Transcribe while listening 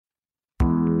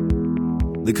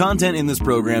The content in this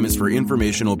program is for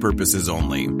informational purposes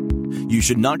only. You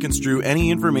should not construe any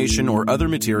information or other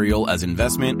material as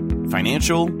investment,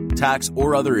 financial, tax,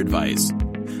 or other advice.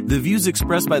 The views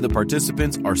expressed by the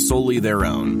participants are solely their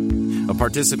own. A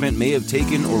participant may have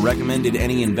taken or recommended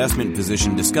any investment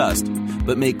position discussed,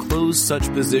 but may close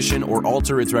such position or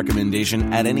alter its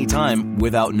recommendation at any time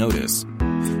without notice.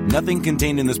 Nothing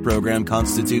contained in this program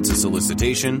constitutes a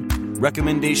solicitation,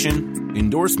 recommendation,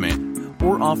 endorsement,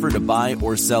 or offer to buy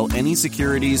or sell any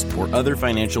securities or other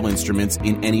financial instruments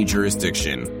in any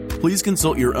jurisdiction. Please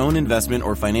consult your own investment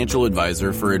or financial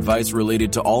advisor for advice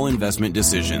related to all investment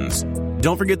decisions.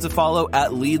 Don't forget to follow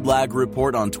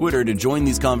 @LeadLagReport on Twitter to join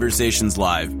these conversations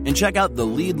live, and check out the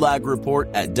Lead Lag Report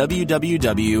at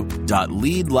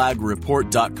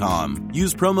www.leadlagreport.com.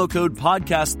 Use promo code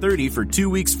podcast30 for 2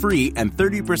 weeks free and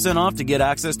 30% off to get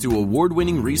access to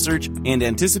award-winning research and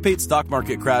anticipate stock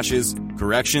market crashes,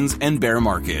 corrections, and bear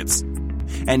markets.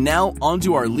 And now, on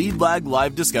to our Lead Lag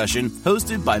Live discussion,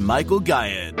 hosted by Michael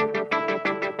Guyett.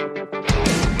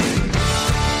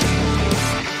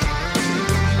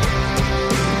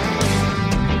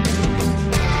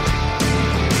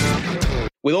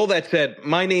 With all that said,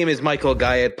 my name is Michael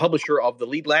Guyett, publisher of the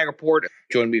Lead Lag Report.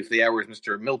 Joining me for the hour is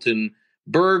Mr. Milton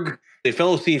Berg, a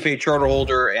fellow CFA charter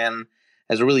holder and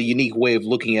has a really unique way of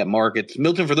looking at markets.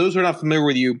 Milton, for those who are not familiar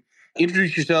with you,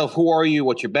 introduce yourself. Who are you?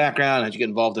 What's your background? How'd you get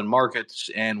involved in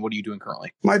markets? And what are you doing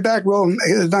currently? My background,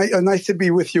 nice to be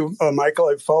with you, Michael.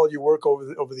 I've followed your work over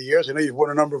the years. I know you've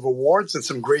won a number of awards and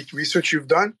some great research you've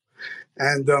done.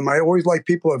 And I always like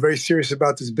people who are very serious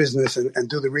about this business and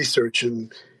do the research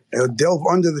and delve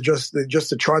under just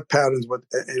the chart patterns, what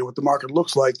the market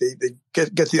looks like. They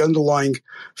get the underlying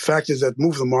factors that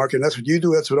move the market. And that's what you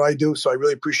do. That's what I do. So I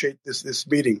really appreciate this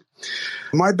meeting.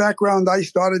 My background, I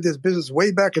started this business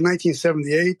way back in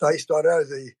 1978. I started out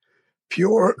as a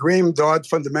pure Graham Dodd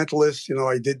fundamentalist.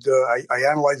 I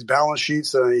analyzed balance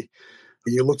sheets and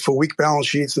you look for weak balance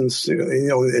sheets and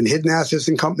hidden assets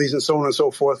in companies and so on and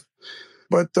so forth.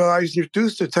 But I was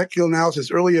introduced to technical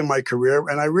analysis early in my career,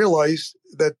 and I realized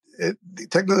that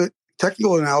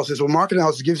technical analysis or market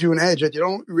analysis gives you an edge that you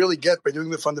don't really get by doing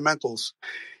the fundamentals.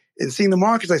 In seeing the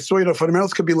markets, I saw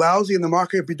fundamentals could be lousy and the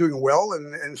market could be doing well.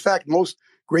 And in fact, most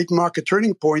great market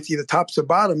turning points, either tops or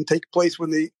bottom, take place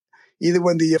when the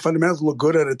fundamentals look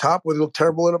good at the top or they look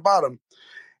terrible at the bottom.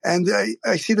 And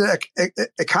I see that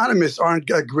economists aren't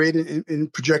great in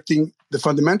projecting the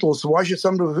fundamentals. So why should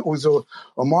somebody who's a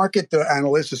market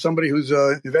analyst or somebody who's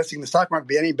investing in the stock market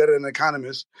be any better than an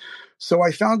economist? So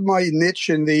I found my niche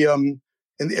in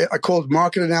I call it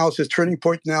market analysis, turning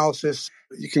point analysis.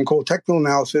 You can call it technical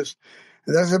analysis.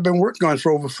 And that's what I've been working on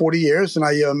for over 40 years. And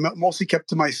I mostly kept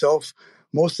to myself.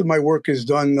 Most of my work is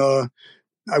done. I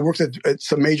worked at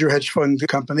some major hedge fund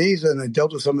companies, and I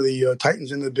dealt with some of the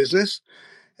titans in the business.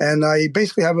 And I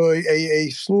basically have a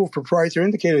slew of proprietary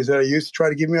indicators that I use to try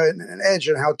to give me an edge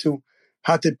on how to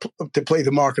play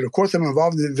the market. Of course, I'm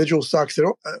involved in individual stocks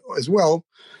as well,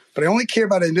 but I only care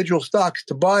about individual stocks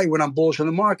to buy when I'm bullish on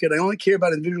the market. I only care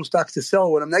about individual stocks to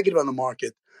sell when I'm negative on the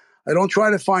market. I don't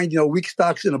try to find weak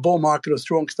stocks in a bull market or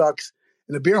strong stocks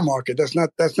in a bear market. That's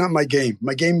not my game.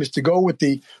 My game is to go with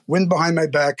the wind behind my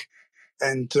back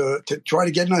and to try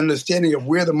to get an understanding of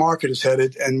where the market is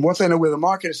headed. And once I know where the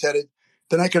market is headed,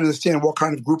 then I can understand what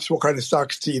kind of groups, what kind of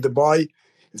stocks to either buy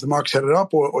if the market's headed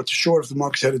up or to short if the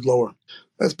market's headed lower.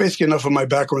 That's basically enough of my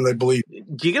background, I believe.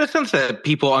 Do you get a sense that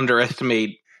people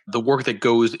underestimate the work that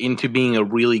goes into being a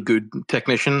really good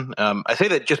technician? I say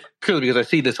that just purely because I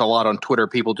see this a lot on Twitter.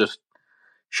 People just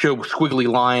show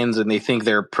squiggly lines and they think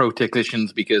they're pro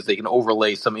technicians because they can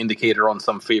overlay some indicator on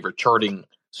some favorite charting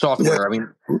software. Yeah. I mean,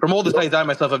 from all the studies I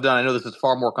myself have done, I know this is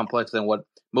far more complex than what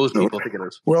most people think it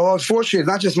is. Well, unfortunately,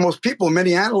 not just most people.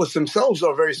 Many analysts themselves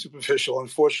are very superficial.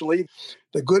 Unfortunately,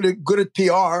 they're good at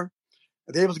PR.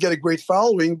 They're able to get a great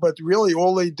following, but really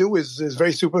all they do is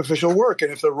very superficial work.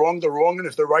 And if they're wrong, they're wrong. And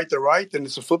if they're right. And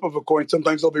it's a flip of a coin.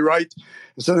 Sometimes they'll be right,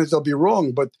 and sometimes they'll be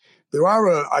wrong. But there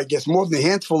are, I guess, more than a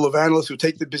handful of analysts who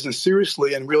take the business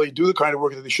seriously and really do the kind of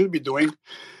work that they should be doing.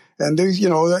 And those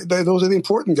are the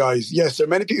important guys. Yes, there are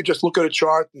many people who just look at a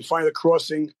chart and find a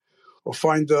crossing or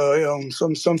find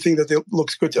something that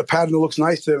looks good, a pattern that looks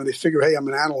nice to them, and they figure, hey, I'm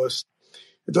an analyst.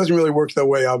 It doesn't really work that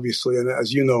way, obviously. And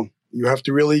as you know, you have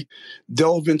to really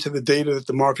delve into the data that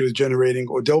the market is generating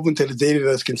or delve into the data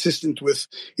that's consistent with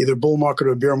either bull market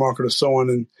or bear market or so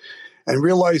on, and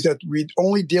realize that we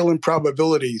only deal in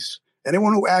probabilities.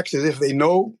 Anyone who acts as if they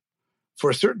know for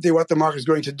a certainty what the market is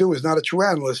going to do is not a true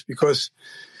analyst, because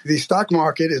the stock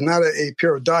market is not a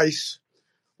pair of dice,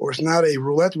 or it's not a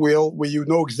roulette wheel where you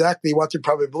know exactly what the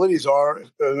probabilities are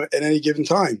at any given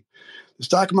time. The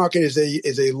stock market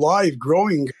is a live,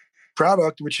 growing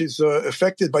product which is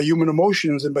affected by human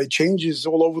emotions and by changes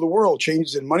all over the world,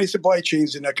 changes in money supply,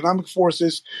 changes in economic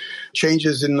forces,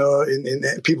 changes in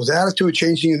people's attitude,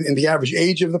 changing in the average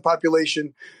age of the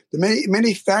population. The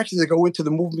many factors that go into the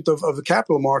movement of the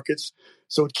capital markets.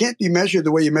 So it can't be measured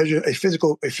the way you measure a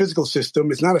physical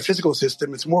system. It's not a physical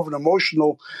system. It's more of an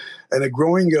emotional and a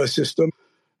growing system.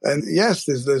 And yes,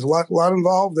 there's a lot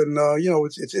involved, and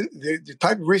the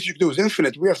type of research you do is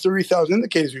infinite. We have 30,000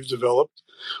 indicators we've developed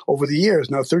over the years.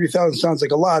 Now, 30,000 sounds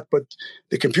like a lot, but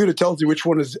the computer tells you which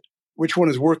one is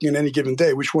working in any given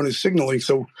day, which one is signaling.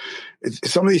 So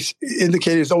some of these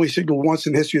indicators only signal once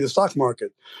in the history of the stock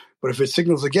market, but if it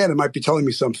signals again, it might be telling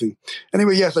me something.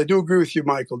 Anyway, yes, I do agree with you,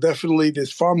 Michael. Definitely,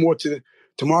 there's far more to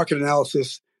market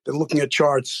analysis than looking at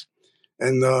charts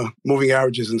and moving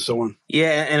averages and so on.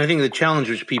 Yeah, and I think the challenge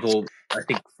which people, I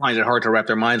think, find it hard to wrap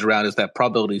their minds around is that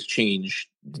probabilities change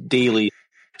daily.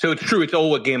 So it's true, it's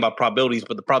all a game about probabilities,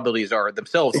 but the probabilities are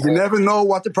themselves. You never know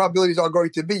what the probabilities are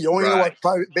going to be. You only know what,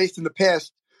 based in the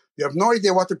past. You have no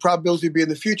idea what the probability will be in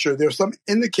the future. There are some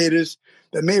indicators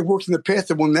that may have worked in the past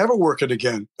that will never work it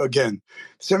again.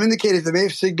 Some indicators that may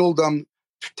have signaled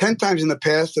 10 times in the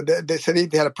past, they said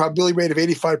they had a probability rate of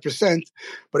 85%,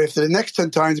 but after the next 10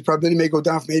 times, the probability may go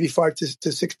down from 85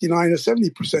 to 69 or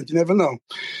 70%. You never know.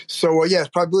 So, yes,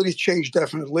 probabilities change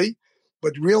definitely,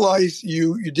 but realize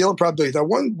you deal in probabilities. Now,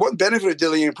 one benefit of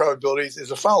dealing in probabilities is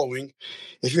the following.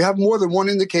 If you have more than one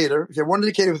indicator, if you have one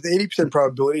indicator with 80%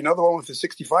 probability, another one with a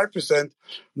 65%,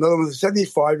 another one with a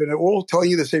 75%, and they're all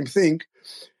telling you the same thing,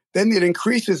 then it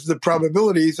increases the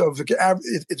probabilities of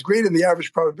it's greater than the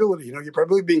average probability. Your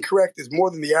probability of being correct is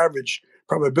more than the average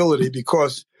probability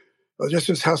because just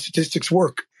as how statistics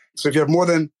work. So if you have more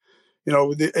than,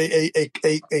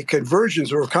 a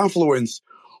convergence or a confluence,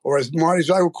 or as Marty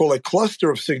Zai would call a cluster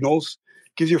of signals,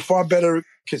 gives you far better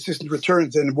consistent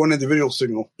returns than one individual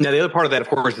signal. Now, the other part of that, of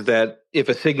course, is that if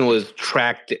a signal is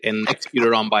tracked and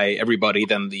executed on by everybody,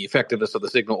 then the effectiveness of the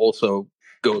signal also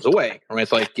goes away. Right?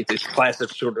 It's like it's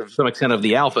classic sort of some extent of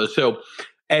the alpha. So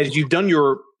as you've done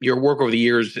your work over the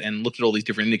years and looked at all these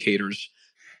different indicators,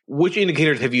 which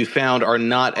indicators have you found are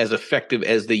not as effective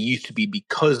as they used to be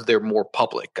because they're more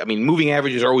public? I mean, moving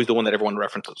averages are always the one that everyone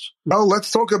references. Well,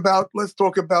 let's talk about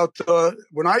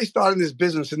when I started this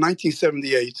business in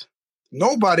 1978,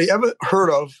 nobody ever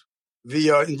heard of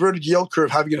the inverted yield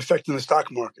curve having an effect on the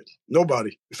stock market.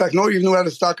 Nobody. In fact, nobody even knew how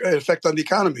to effect on the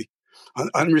economy.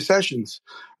 On recessions.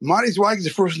 Marty Zweig is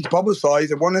the first one to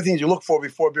publicize, and one of the things you look for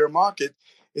before a bear market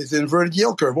is the inverted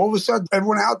yield curve. All of a sudden,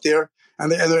 everyone out there and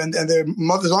their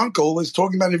mother's uncle is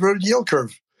talking about an inverted yield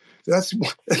curve. That's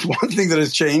one thing that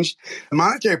has changed.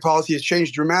 Monetary policy has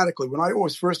changed dramatically. When I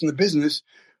was first in the business,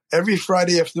 every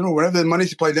Friday afternoon, whenever the money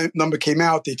supply number came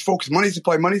out, they'd focus money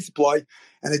supply,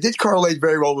 and it did correlate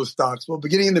very well with stocks. Well,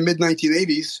 beginning in the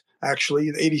mid-1980s, actually,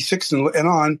 in 86 and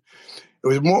on, it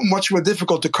was much more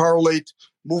difficult to correlate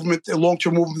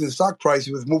long-term movement in the stock price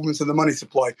with movements in the money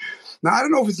supply. Now, I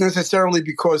don't know if it's necessarily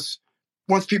because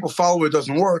once people follow it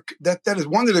doesn't work. That is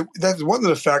one of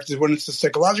the factors when it's a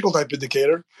psychological type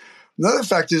indicator. Another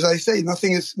factor is, I say,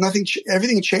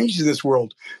 everything changes in this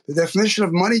world. The definition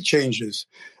of money changes.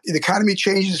 The economy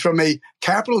changes from a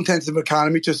capital-intensive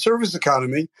economy to a service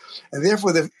economy, and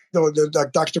therefore,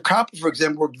 Dr. Copper, for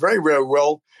example, worked very, very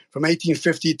well from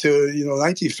 1850 to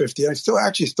 1950. And it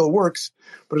still works,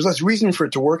 but there's less reason for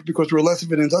it to work because we're less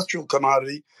of an industrial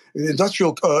commodity, an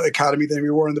industrial economy than we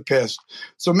were in the past.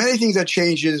 So many things that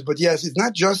changes, but yes, it's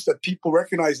not just that people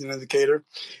recognize an indicator.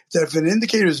 It's that if an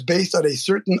indicator is based on a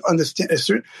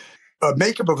certain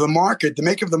makeup of the market, the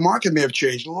makeup of the market may have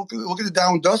changed. Look at the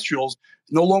Dow Industrials;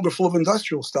 it's no longer full of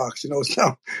industrial stocks. It's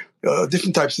now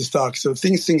different types of stocks. So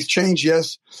things change,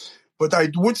 yes. But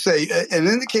I would say an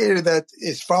indicator that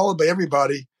is followed by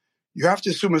everybody, you have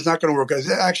to assume it's not going to work.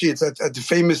 Actually, it's the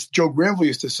famous Joe Granville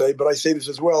used to say, but I say this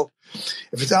as well.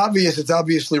 If it's obvious, it's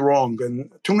obviously wrong. And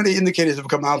too many indicators have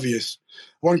become obvious.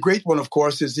 One great one, of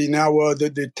course, is the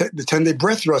 10-day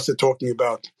breath thrust they're talking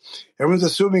about. Everyone's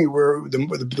assuming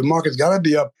the market's got to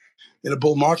be up in a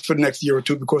bull market for the next year or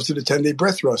two because of the 10-day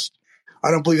breath thrust.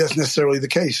 I don't believe that's necessarily the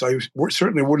case. I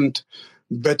certainly wouldn't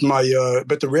bet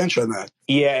the ranch on that.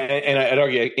 Yeah, and I'd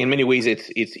argue in many ways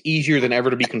it's easier than ever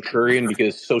to be contrarian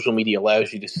because social media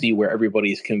allows you to see where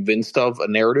everybody is convinced of a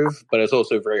narrative, but it's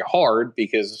also very hard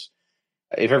because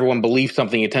if everyone believes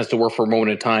something, it tends to work for a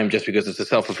moment in time just because it's a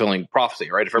self-fulfilling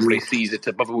prophecy, right? If everybody sees it's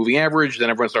above a moving average, then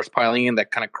everyone starts piling in.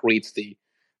 That kind of creates the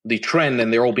trend,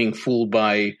 and they're all being fooled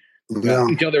by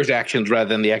each other's actions rather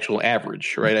than the actual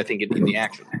average, right? I think in the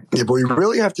action. Yeah, but we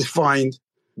really have to find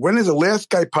when is the last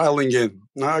guy piling in?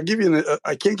 Now, I'll give you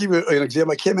I can't give you an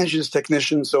example. I can't mention this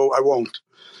technician, so I won't.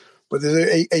 But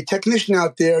there's a technician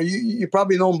out there. You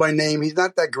probably know him by name. He's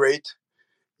not that great.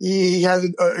 He has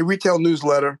a retail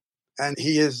newsletter, and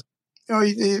he is,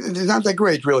 he's not that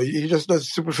great, really. He just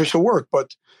does superficial work.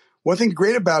 But one thing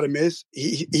great about him is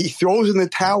he throws in the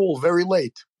towel very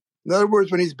late. In other words,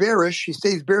 when he's bearish, he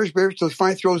stays bearish till he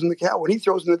finally throws in the towel. When he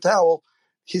throws in the towel,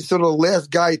 he's sort of the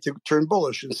last guy to turn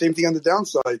bullish. And same thing on the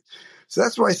downside. So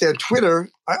that's why I say on Twitter,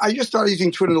 I just started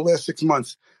using Twitter in the last 6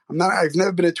 months. I've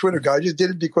never been a Twitter guy. I just did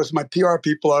it because my PR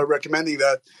people are recommending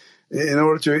that in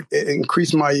order to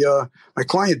increase my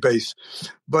client base.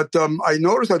 But I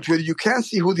noticed on Twitter, you can't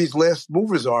see who these last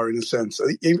movers are in a sense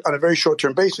on a very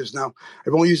short-term basis. Now,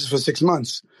 I've only used this for 6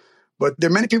 months. But there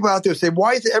are many people out there who say,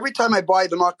 why is it every time I buy,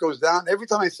 the market goes down? Every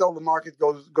time I sell, the market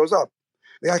goes up?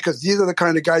 Yeah, because these are the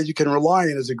kind of guys you can rely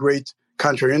on as a great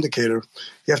contrary indicator.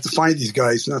 You have to find these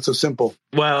guys. It's not so simple.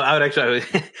 Well, I'd actually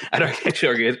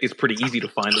argue it's pretty easy to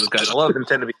find those guys. A lot of them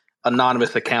tend to be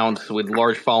anonymous accounts with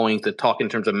large followings that talk in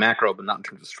terms of macro, but not in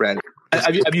terms of strategy.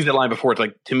 I've used that line before. It's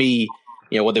like, to me,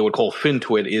 what they would call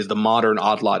FinTwit is the modern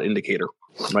odd lot indicator.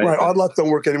 Right. Odd lots don't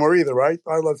work anymore either, right?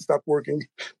 Odd lots stopped working.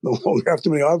 No longer have too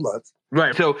many odd lots.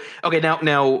 Right. So, okay,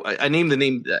 now I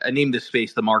named this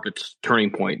space the market's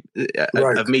turning point.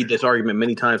 Right. I've made this argument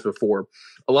many times before.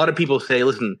 A lot of people say,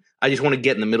 listen, I just want to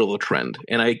get in the middle of a trend.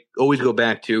 And I always go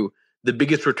back to the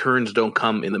biggest returns don't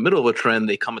come in the middle of a trend.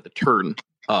 They come at the turn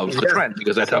of the trend,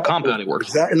 because that's how compounding works.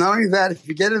 Exactly. Not only that, if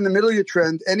you get in the middle of your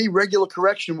trend, any regular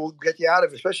correction will get you out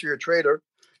of it, especially if you're a trader.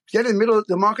 Get in the middle of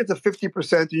the market's at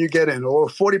 50% and you get in, or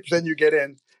 40% you get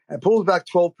in, and pulls back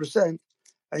 12%,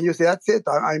 and you say, that's it,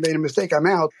 I made a mistake, I'm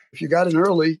out. If you got in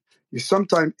early, you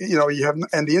sometimes, you have,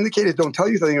 and the indicators don't tell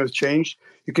you something has changed.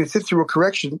 You can sit through a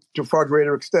correction to a far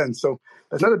greater extent. So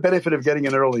that's another benefit of getting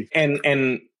in early.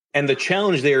 And the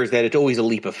challenge there is that it's always a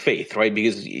leap of faith, right?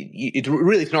 Because it's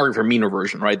an argument for mean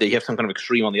reversion, right? That you have some kind of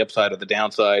extreme on the upside or the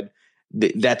downside.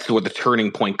 That's where the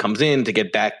turning point comes in to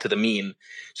get back to the mean.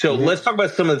 So let's talk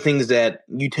about some of the things that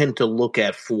you tend to look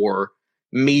at for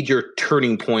major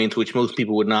turning points, which most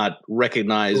people would not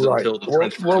recognize until the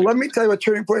trend. Well, let me tell you what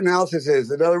turning point analysis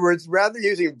is. In other words, rather than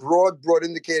using broad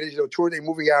indicators, 2-day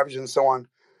moving averages and so on,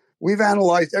 we've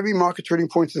analyzed every market turning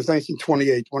point since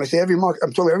 1928. When I say every market,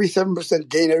 I'm talking every 7%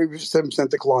 gain, every 7%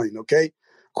 decline, okay?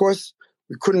 Of course,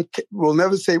 we'll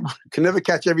never say, we can never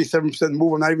catch every 7%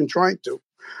 move. I'm not even trying to.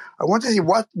 I want to see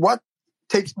what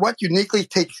uniquely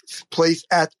takes place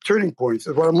at turning points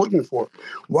is what I'm looking for.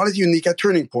 What is unique at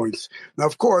turning points? Now,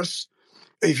 of course,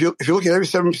 if you look at every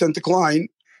 7% decline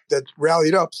that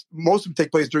rallied up, most of them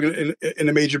take place during in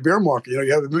a major bear market.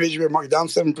 You have a major bear market down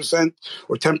 7%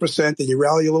 or 10%, and you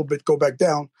rally a little bit, go back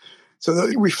down.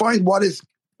 So we find what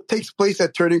takes place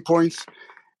at turning points.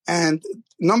 And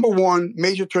number one,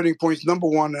 major turning points. Number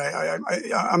one,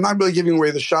 I'm not really giving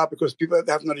away the shop because people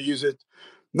have to know how to use it.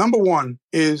 Number one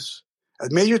is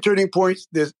at major turning points,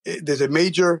 there's a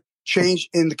major change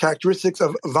in the characteristics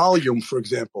of volume, for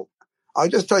example. I'll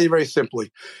just tell you very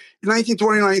simply. In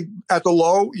 1929, at the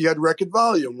low, you had record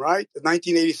volume, right? In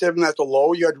 1987, at the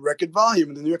low, you had record volume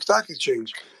in the New York Stock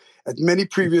Exchange. At many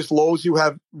previous lows, you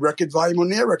have record volume or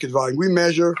near record volume. We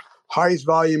measure highest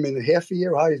volume in a half a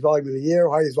year, highest volume in a year,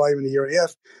 highest volume in a year and a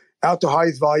half, out to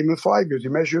highest volume in 5 years. You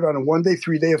measure it on a 1-day,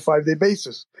 3-day, or 5-day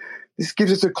basis. This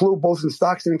gives us a clue both in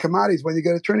stocks and in commodities when you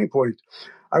get a turning point.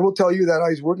 I will tell you that I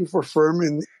was working for a firm,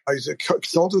 and I was a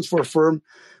consultant for a firm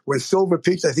when silver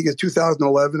peaked, I think in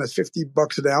 2011 at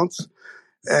 $50 an ounce.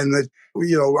 And I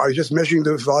was just measuring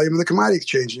the volume of the commodity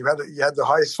exchange. You had the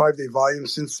highest 5-day volume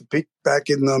since the peak back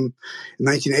in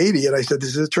 1980. And I said,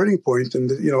 this is a turning point.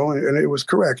 And, and it was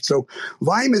correct. So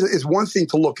volume is one thing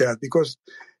to look at because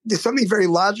there's something very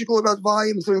logical about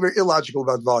volume and something very illogical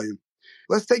about volume.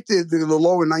 Let's take the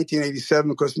low in 1987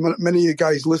 because many of you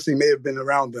guys listening may have been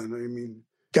around then. I mean,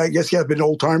 I guess you have been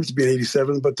old times to be in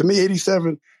 87, but to me,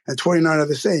 87 and 29 are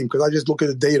the same because I just look at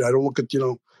the data. I don't look at,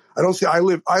 I don't say I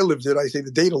lived it. I say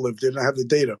the data lived it, and I have the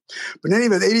data. But in any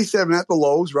event, 87 at the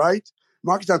lows, right?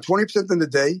 Market's down 20% in the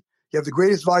day. You have the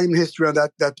greatest volume in history on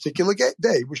that particular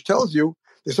day, which tells you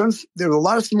there are a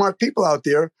lot of smart people out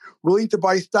there willing to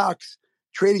buy stocks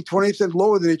trading 20%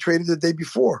 lower than they traded the day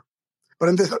before. But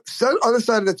on the other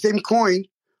side of that same coin,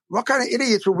 what kind of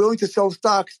idiots were willing to sell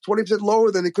stocks 20%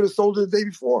 lower than they could have sold it the day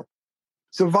before?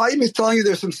 So volume is telling you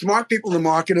there's some smart people in the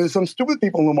market and there's some stupid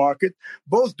people in the market,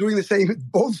 both doing the same,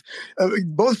 both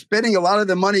spending a lot of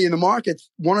their money in the markets,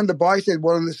 one on the buy side,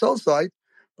 one on the sell side.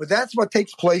 But that's what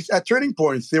takes place at turning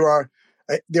points. There are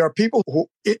people who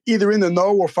either in the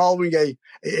know or following a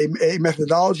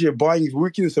methodology of buying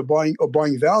weakness or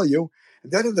buying value.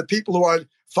 And then are the people who are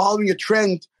following a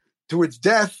trend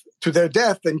to their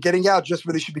death, and getting out just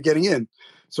where they should be getting in.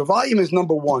 So volume is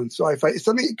number one. So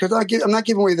because I'm not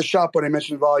giving away the shop when I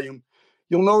mention volume,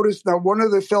 you'll notice now one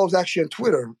of the fellows actually on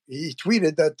Twitter, he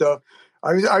tweeted that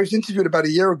I was interviewed about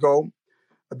a year ago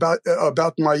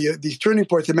about my these turning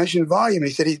points. I mentioned volume.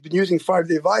 He said he's been using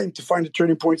 5-day volume to find the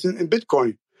turning points in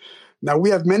Bitcoin. Now,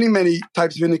 we have many, many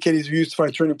types of indicators we use to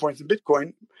find turning points in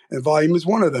Bitcoin, and volume is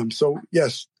one of them. So,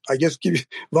 yes, I guess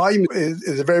volume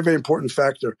is a very, very important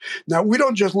factor. Now, we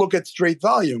don't just look at straight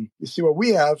volume. You see, what we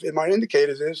have in my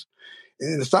indicators is,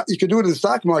 in the stock, you can do it in the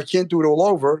stock market, can't do it all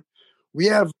over. We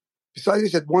have, besides I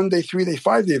said 1-day, 3-day,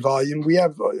 5-day volume, we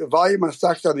have volume on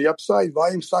stocks on the upside,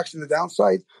 volume stocks on the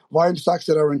downside, volume stocks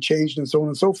that are unchanged, and so on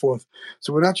and so forth.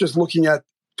 So we're not just looking at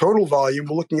total volume,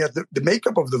 we're looking at the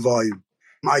makeup of the volume.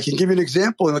 I can give you an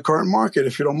example in the current market,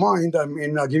 if you don't mind. I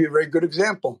mean, I'll give you a very good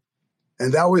example.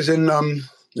 And that was in,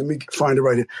 let me find it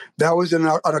right here. That was on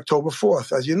October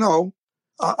 4th. As you know,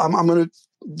 I'm going to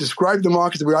describe the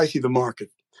market the way I see the market.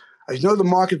 As you know, the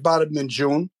market bottomed in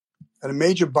June. At a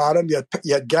major bottom, you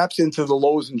had gaps into the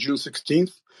lows in June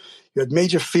 16th. You had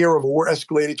major fear of a war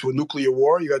escalating to a nuclear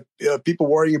war. You had people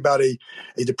worrying about a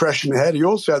depression ahead. You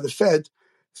also had the Fed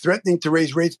threatening to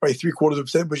raise rates by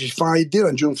 0.75%, which it finally did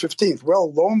on June 15th.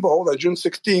 Well, lo and behold, on June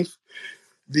 16th,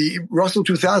 the Russell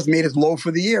 2000 made its low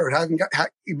for the year.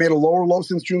 It made a lower low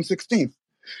since June 16th.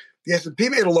 The S&P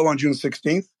made a low on June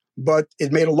 16th, but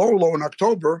it made a lower low in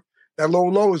October. That lower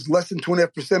low is less than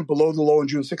 2.5% below the low on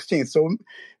June 16th. So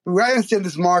when I understand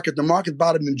this market, the market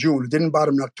bottomed in June. It didn't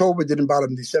bottom in October. It didn't bottom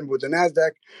in December with the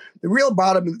NASDAQ. The real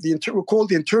bottom, we'll call it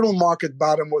the internal market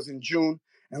bottom, was in June.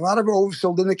 And a lot of our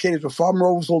oversold indicators were far more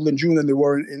oversold in June than they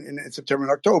were in September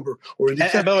and October. Or in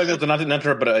December. And by the way, Milton, not to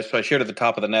interrupt, but so I shared at the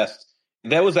top of the nest.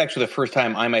 That was actually the first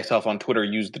time I myself on Twitter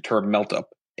used the term melt up.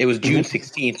 It was June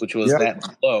 16th, which was that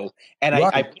low. And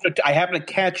right. I happened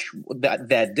to catch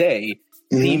that day,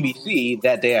 CNBC,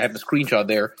 that day, I have the screenshot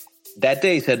there. That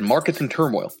day said markets in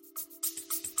turmoil.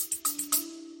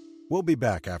 We'll be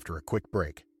back after a quick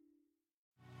break.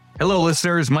 Hello,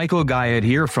 listeners. Michael Guyette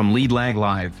here from Lead Lag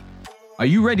Live. Are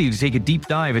you ready to take a deep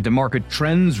dive into market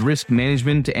trends, risk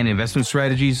management, and investment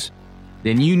strategies?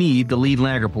 Then you need the Lead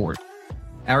Lag Report.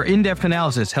 Our in-depth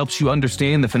analysis helps you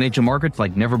understand the financial markets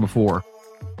like never before.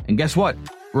 And guess what?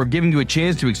 We're giving you a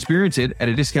chance to experience it at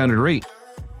a discounted rate.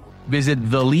 Visit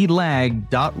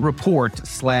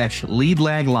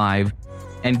theleadlag.report/leadlaglive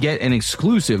and get an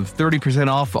exclusive 30%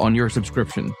 off on your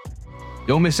subscription.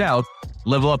 Don't miss out.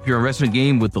 Level up your investment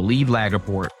game with the Lead Lag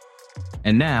Report.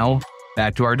 And now,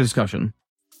 back to our discussion.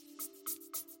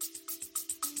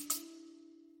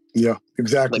 Yeah,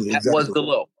 exactly. That was the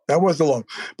low. That was the low.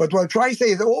 But what I'm trying to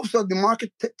say is that all of a sudden the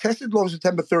market tested low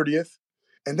September 30th,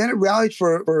 and then it rallied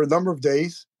for a number of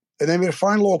days, and then made a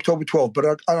final low October 12th. But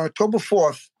on October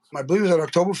 4th, I believe it was on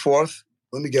October 4th,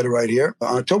 let me get it right here.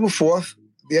 On October 4th,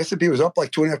 the S&P was up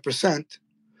like 2.5%,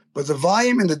 but the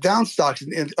volume in the down stocks,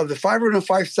 of the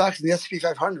 505 stocks in the S&P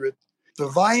 500, the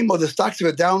volume of the stocks that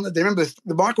were down, remember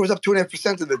the market was up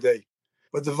 2.5% of the day,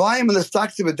 but the volume of the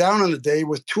stocks that were down on the day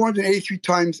was 283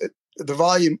 times the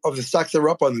volume of the stocks that were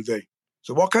up on the day.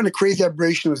 So what kind of crazy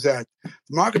aberration was that? The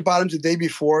market bottomed the day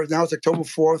before. Now it's October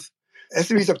 4th.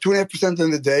 S&P is up 2.5%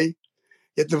 on the day.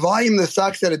 Yet the volume of the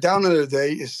stocks that are down on the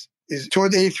day is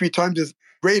 283 times as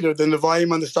greater than the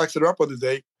volume on the stocks that are up on the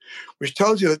day, which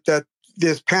tells you that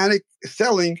there's panic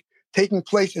selling taking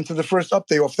place into the first up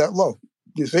day off that low.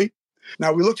 You see?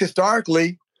 Now, we looked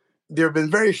historically. There have been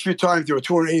very few times there were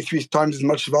 283 times as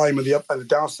much volume of the up and the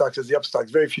down stocks as the up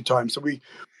stocks. Very few times. So we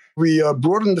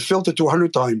broadened the filter to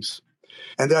 100 times.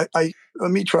 And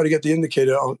let me try to get the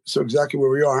indicator so exactly where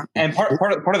we are. And part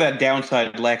of that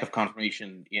downside lack of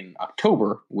confirmation in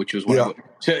October, which was when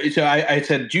so I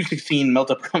said June 16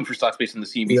 melt up for stocks based on the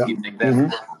CNBC thing.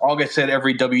 Then August said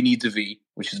every W needs a V,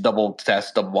 which is double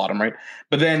test, double bottom, right?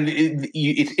 But then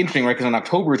it's interesting, right? Because in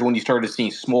October is when you started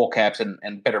seeing small caps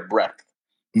and better breadth.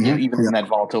 Even in that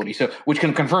volatility, so which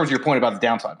confirms your point about the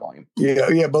downside volume.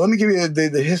 Yeah. But let me give you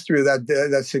the history of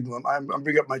that signal. I'm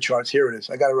bringing up my charts. Here it is.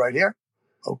 I got it right here.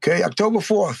 Okay, October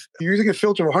 4th. You're using a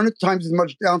filter of 100 times as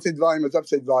much downside volume as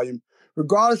upside volume,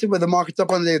 regardless of whether the market's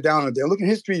up on the day or down on the day. Look at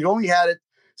history. You've only had it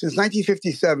since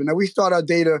 1957. Now we start our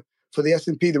data for the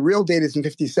S&P. The real data is in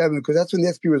 57 because that's when the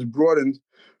S&P was broadened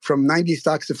from 90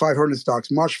 stocks to 500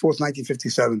 stocks, March 4th,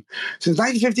 1957. Since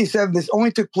 1957, this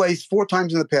only took place 4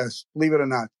 times in the past, believe it or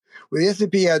not. Where the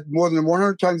S&P had more than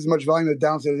 100 times as much volume on the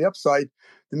downside as the upside,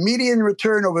 the median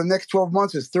return over the next 12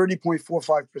 months is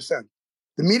 30.45%.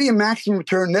 The median maximum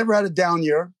return never had a down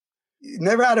year,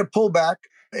 never had a pullback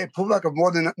of more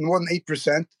than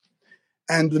 8%.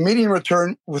 And the median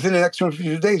return within the next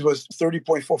 252 days was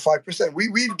 30.45%.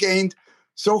 We've gained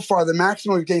so far, the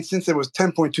maximum we've gained since then was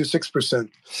 10.26%.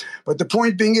 But the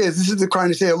point being is, this is the kind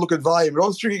of say, I look at volume. But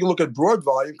also you can look at broad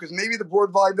volume, because maybe the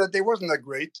broad volume that day wasn't that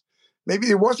great. Maybe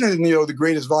it wasn't, the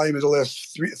greatest volume in the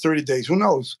last 30 days. Who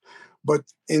knows? But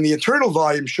in the internal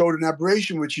volume showed an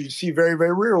aberration, which you see very,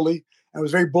 very rarely, and it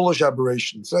was a very bullish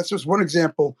aberration. So that's just one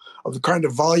example of the kind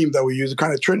of volume that we use, the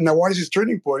kind of trend. Now, why is this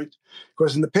turning point?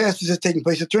 Because in the past, this is taking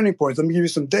place at turning points. Let me give you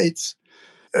some dates.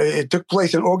 It took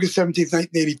place on August 17th,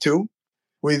 1982,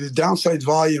 where the downside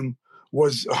volume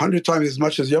was 100 times as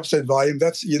much as the upside volume.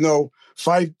 That's,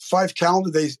 five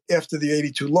calendar days after the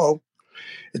 82 low.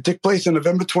 It took place on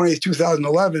November 20th,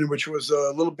 2011, which was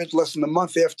a little bit less than a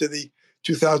month after the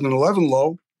 2011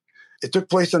 low. It took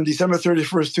place on December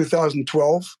 31st,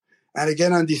 2012, and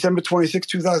again on December 26th,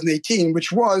 2018,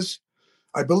 which was,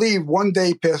 I believe, one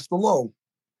day past the low.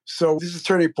 So this is a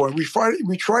turning point. We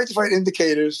try to find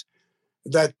indicators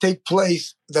that take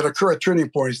place, that occur at turning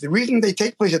points. The reason they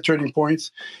take place at turning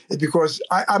points is because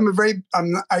I don't want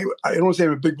to say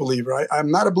I'm a big believer. I'm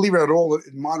not a believer at all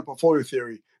in modern portfolio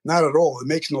theory. Not at all. It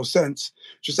makes no sense.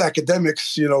 Just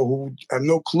academics, who have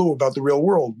no clue about the real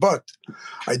world. But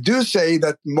I do say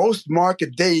that most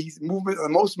market days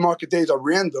are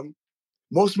random.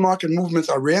 Most market movements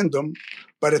are random,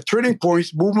 but at turning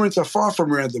points, movements are far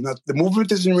from random. The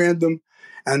movement isn't random,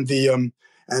 and the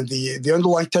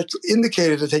underlying text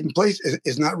indicators that are taking place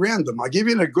is not random. I'll give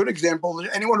you a good example.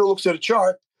 Anyone who looks at a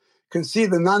chart can see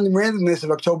the non-randomness of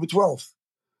October 12th.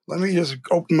 Let me just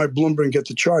open my Bloomberg and get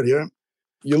the chart here.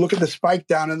 You look at the spike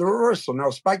down and the reversal.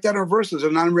 Now, spike down and reversal is a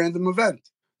non-random event.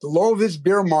 The low of this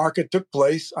bear market took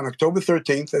place on October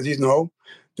 13th, as you know,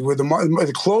 where the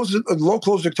low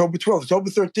closed October 12th. October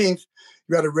 13th,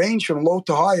 you had a range from low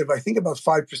to high of, I think, about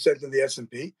 5% in the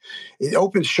S&P. It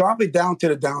opened sharply down to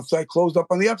the downside, closed up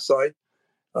on the upside.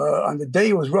 On the day,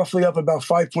 it was roughly up about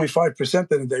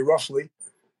 5.5% in the day, roughly.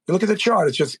 You look at the chart.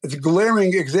 It's a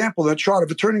glaring example in a chart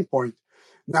of a turning point.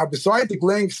 Now, besides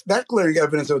that glaring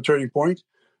evidence of a turning point,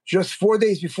 just 4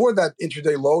 days before that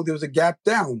intraday low, there was a gap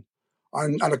down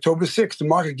on October 6th. The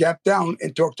market gapped down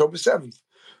into October 7th.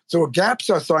 So gaps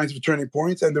are signs of turning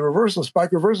points, and the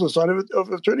spike reversal is a sign of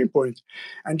a turning point.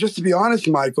 And just to be honest,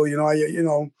 Michael,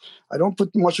 I don't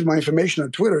put much of my information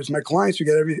on Twitter. It's my clients who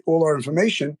get all our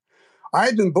information. I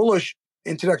had been bullish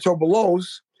into the October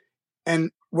lows, and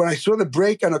when I saw the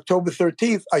break on October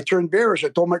 13th, I turned bearish. I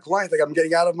told my clients, I'm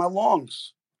getting out of my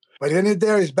longs. By the end of the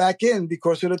day, it's back in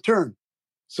because of the turn.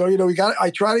 So,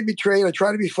 I try to be trade. I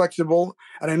try to be flexible.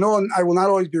 And I know I will not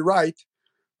always be right,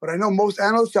 but I know most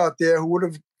analysts out there who would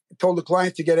have told the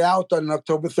client to get out on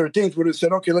October 13th would have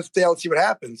said, okay, let's stay out and see what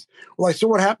happens. Well, I saw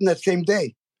what happened that same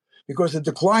day because the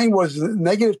decline was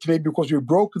negative to me because we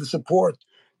broke the support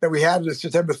that we had on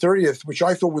September 30th, which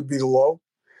I thought would be the low.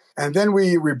 And then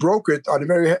we broke it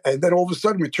and then all of a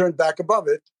sudden we turned back above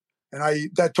it.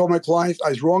 And that told my clients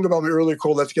I was wrong about my earlier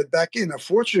call. Let's get back in. Now,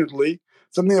 fortunately,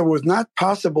 something that was not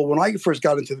possible when I first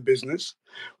got into the business.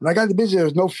 When I got into the business, there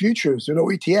was no futures, there were no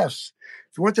ETFs.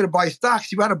 If you wanted to buy stocks,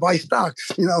 you had to buy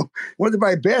stocks. You wanted to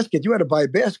buy a basket, you had to buy a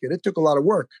basket. It took a lot of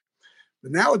work.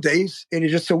 But nowadays, it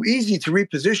is just so easy to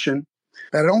reposition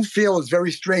that I don't feel it's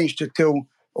very strange to tell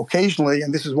occasionally,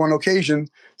 and this is one occasion,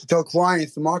 to tell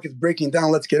clients the market's breaking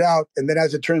down, let's get out. And then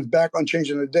as it turns back unchanged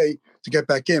in the day, to get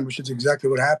back in, which is exactly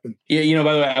what happened. Yeah,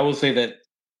 by the way, I will say that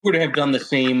Twitter have done the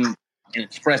same and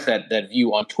express that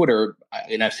view on Twitter,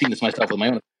 and I've seen this myself with my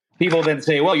own. People then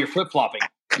say, well, you're flip-flopping.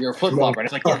 You're a flip-flopper. And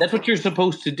it's like, yeah, that's what you're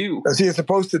supposed to do. That's what you're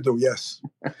supposed to do, yes.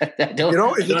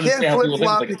 If you can't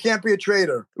flip-flop, you can't be a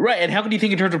trader. Right, and how can you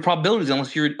think in terms of probabilities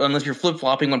unless you're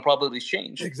flip-flopping when probabilities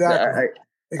change? Exactly.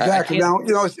 Exactly. Now,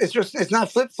 it's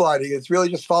not flip-flopping. It's really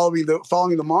just following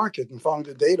the market and following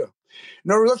the data.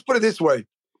 Let's put it this way.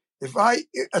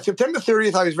 At September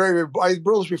 30th, I was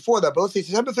bullish before that, but let's say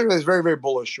September 30th, I was very, very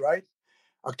bullish, right?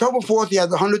 October 4th, you had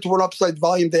the 100 to 1 upside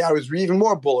volume day. I was even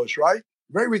more bullish, right?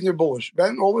 Very reasonably bullish.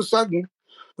 Then all of a sudden,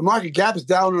 the market gaps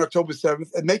down on October 7th.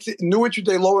 It makes it new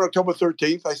intraday low on October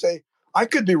 13th. I say, I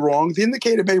could be wrong. The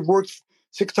indicator may have worked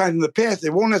 6 times in the past.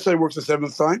 It won't necessarily work the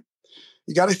 7th time.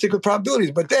 You got to stick with probabilities.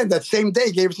 But then that same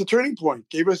day gave us a turning point,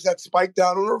 gave us that spike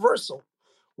down on reversal,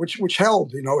 which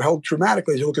held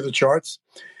dramatically as you look at the charts.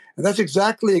 And that's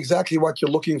exactly what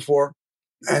you're looking for.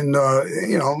 And,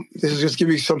 this is just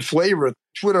giving you some flavor.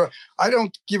 Twitter, I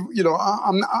don't give,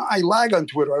 I lag on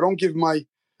Twitter. I don't give I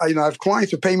have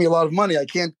clients who pay me a lot of money. I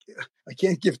can't I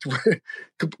can't give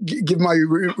my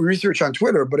research on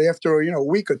Twitter, but after a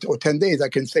week or 10 days, I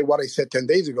can say what I said 10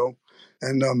 days ago.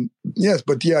 And yes,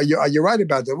 but yeah, you're right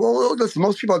about that. Well, listen,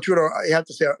 most people on Twitter, I have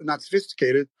to say, are not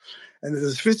sophisticated, and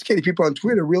the sophisticated people on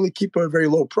Twitter really keep a very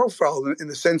low profile in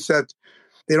the sense that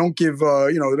they don't give,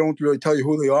 they don't really tell you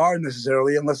who they are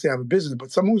necessarily unless they have a business.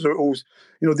 But some who's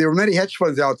there are many hedge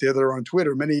funds out there that are on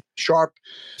Twitter, many sharp,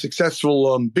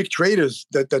 successful, big traders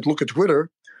that look at Twitter,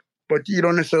 but you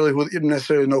don't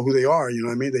necessarily know who they are. You know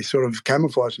what I mean? They sort of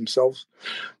camouflage themselves.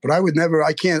 But I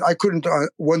couldn't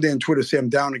one day on Twitter say I'm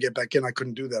down and get back in. I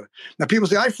couldn't do that. Now people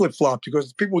say I flip-flopped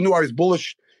because people knew I was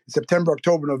bullish in September,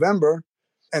 October, November.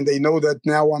 And they know that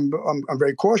now I'm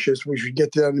very cautious. We should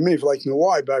get to that in a minute if you'd like to know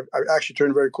why. But I actually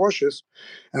turned very cautious,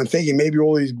 and I'm thinking maybe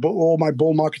all my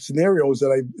bull market scenarios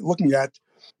that I'm looking at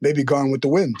maybe gone with the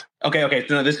wind. Okay.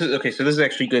 So this is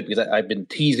actually good because I've been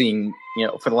teasing,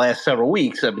 for the last several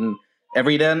weeks. I've been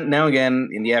every now and again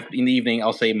in the evening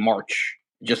I'll say March,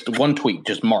 just one tweet,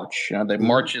 just March. That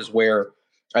March is where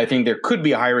I think there could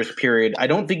be a high risk period. I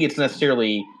don't think it's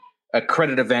necessarily a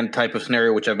credit event type of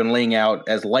scenario, which I've been laying out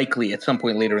as likely at some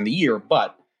point later in the year.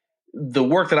 But the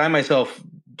work that I myself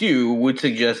do would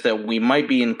suggest that we might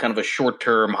be in kind of a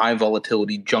short-term, high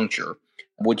volatility juncture,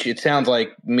 which it sounds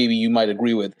like maybe you might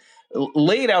agree with.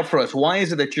 Lay it out for us. Why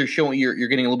is it that you're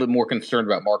getting a little bit more concerned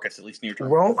about markets, at least near term?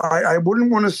 Well, I wouldn't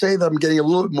want to say that I'm getting a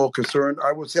little bit more concerned.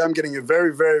 I would say I'm getting a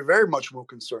very, very, very much more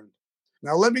concerned.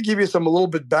 Now, let me give you a little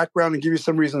bit background and give you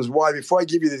some reasons why before I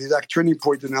give you the exact turning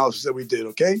point analysis that we did,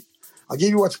 okay? I'll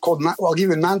give you I'll give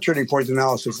you a non-turning point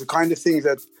analysis, the kind of things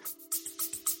that...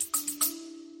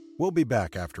 We'll be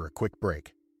back after a quick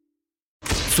break.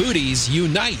 Foodies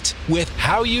unite with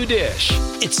How You Dish.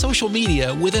 It's social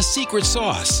media with a secret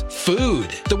sauce. Food,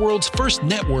 the world's first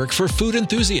network for food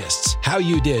enthusiasts. How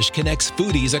You Dish connects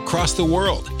foodies across the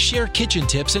world. Share kitchen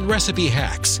tips and recipe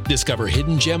hacks. Discover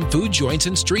hidden gem food joints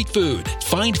and street food.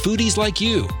 Find foodies like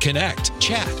you. Connect,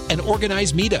 chat, and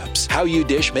organize meetups. How You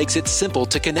Dish makes it simple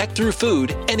to connect through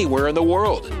food anywhere in the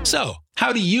world. So,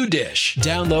 how do you dish?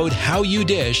 Download How You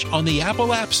Dish on the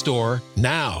Apple App Store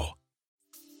now.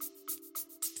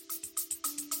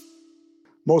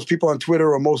 Most people on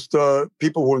Twitter or most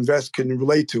people who invest can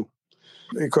relate to.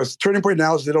 Because turning point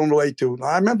analysis, they don't relate to.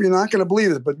 I remember, you're not going to believe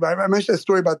this, but I mentioned a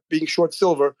story about being short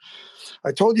silver.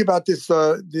 I told you about this.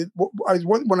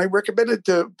 When I recommended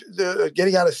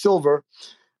getting out of silver,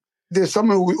 there's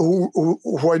someone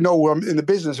who I know in the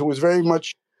business who was very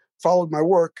much followed my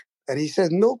work. And he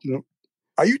said, Milton,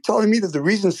 are you telling me that the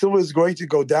reason silver is going to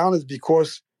go down is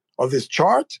because of this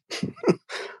chart?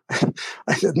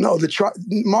 I said, no,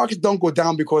 markets don't go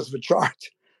down because of a chart.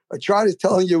 A chart is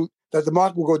telling you that the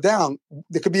market will go down.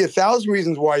 There could be 1,000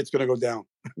 reasons why it's going to go down.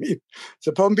 I mean,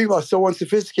 some people are so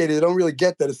unsophisticated, they don't really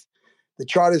get that the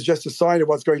chart is just a sign of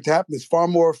what's going to happen. There's far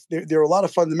more, there are a lot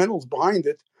of fundamentals behind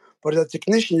it, but as a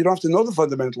technician, you don't have to know the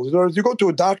fundamentals. In other words, you go to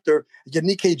a doctor, you get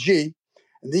an EKG,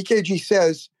 and the EKG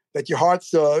says that your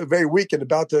heart's very weak and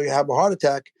about to have a heart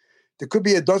attack. There could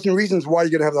be a dozen reasons why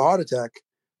you're going to have the heart attack.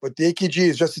 But the EKG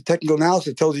is just a technical analysis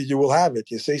that tells you will have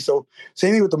it, you see. So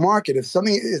same thing with the market. If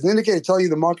something is an indicator telling you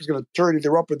the market's going to turn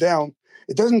either up or down,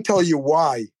 it doesn't tell you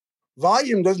why.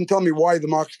 Volume doesn't tell me why the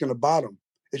market's going to bottom.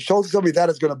 It tells me that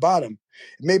it's going to bottom.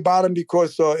 It may bottom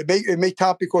because, it may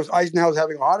top because Eisenhower's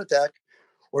having a heart attack,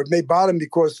 or it may bottom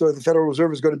because the Federal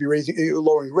Reserve is going to be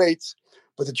lowering rates.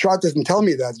 But the chart doesn't tell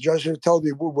me that. The chart tells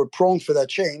me we're prone for that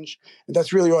change. And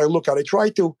that's really what I look at. It's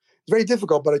very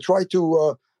difficult, but I try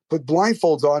to put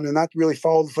blindfolds on and not really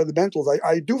follow the fundamentals.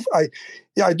 I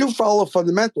do follow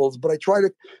fundamentals, but I try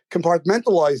to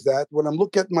compartmentalize that. When I'm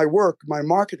looking at my work, my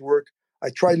market work, I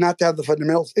try not to have the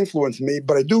fundamentals influence me,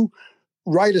 but I do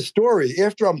write a story.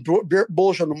 After I'm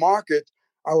bullish on the market,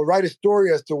 I will write a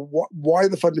story as to why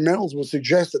the fundamentals will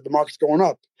suggest that the market's going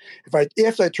up.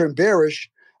 After I turn bearish,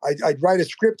 I'd write a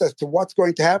script as to what's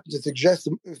going to happen to suggest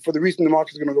for the reason the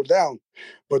market's going to go down.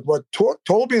 But what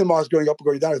told me the market's going up or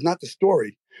going down is not the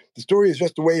story. The story is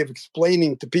just a way of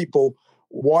explaining to people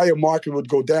why a market would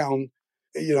go down,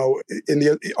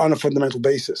 on a fundamental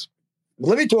basis. But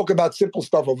let me talk about simple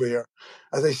stuff over here.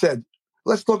 As I said,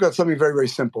 let's look at something very, very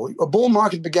simple. A bull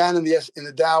market began in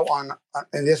the Dow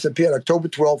in the S&P on October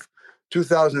 12th,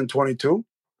 2022,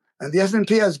 and the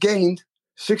S&P has gained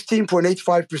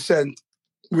 16.85%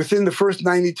 within the first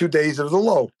 92 days of the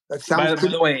low. That sounds. By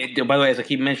the way, as I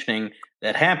keep mentioning,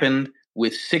 that happened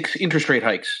with 6 interest rate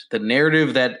hikes. The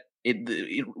narrative that from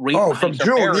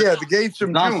June, the gains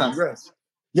from June.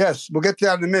 Yes, we'll get to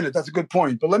that in a minute. That's a good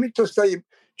point. But let me just tell you,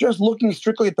 just looking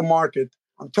strictly at the market,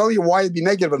 I'm telling you why it'd be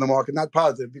negative in the market, not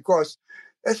positive, because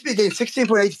S&P gained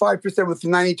 16.85%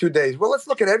 within 92 days. Well, let's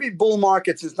look at every bull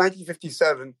market since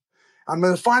 1957. I'm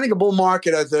defining a bull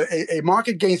market as a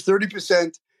market gains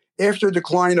 30% after a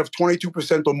decline of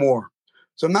 22% or more.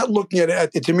 So I'm not looking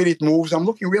at intermediate moves. I'm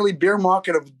looking really bear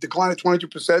market of decline of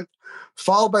 22%,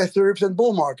 followed by a 30%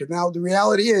 bull market. Now, the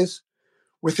reality is,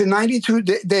 within 92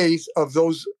 days of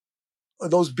those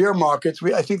bear markets,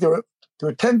 I think there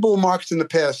were 10 bull markets in the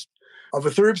past of a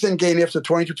 30% gain after a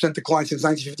 22% decline since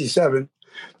 1957.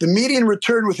 The median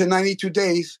return within 92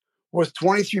 days was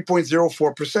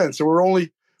 23.04%. So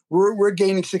we're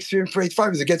gaining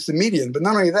 16.85 as against the median. But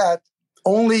not only that,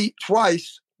 only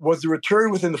twice was the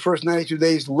return within the first 92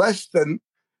 days less than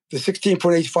the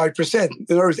 16.85%. In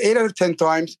other words, 8 out of 10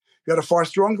 times, you got a far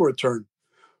stronger return.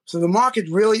 So the market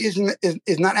really is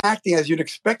not acting as you'd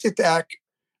expect it to act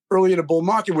early in a bull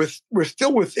market. We're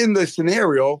still within the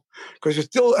scenario because we're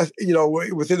still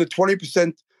within the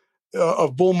 20%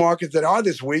 of bull markets that are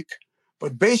this week.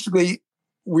 But basically,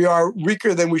 we are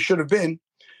weaker than we should have been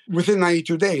within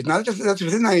 92 days. Not just that's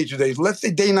within 92 days. Let's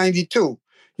say day 92.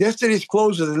 Yesterday's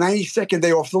close was the 92nd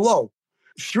day off the low.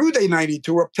 Through day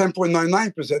 92, we're up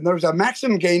 10.99%. In other words, our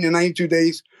maximum gain in 92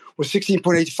 days was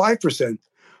 16.85%.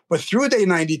 But through day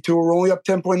 92, we're only up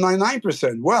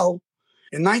 10.99%. Well,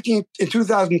 in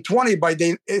 2020,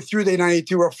 through day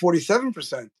 92, we're up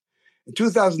 47%. In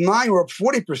 2009, we're up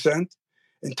 40%.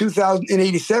 In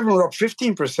 2087, we're up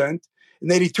 15%.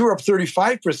 In 82, we're up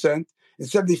 35%. In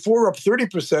 74, we're up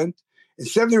 30%. In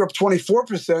 70, we're up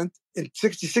 24%. In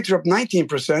 66, we're up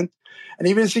 19%. And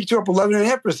even in 62, we're up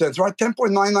 11.5%. So our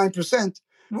 10.99%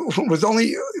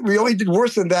 we only did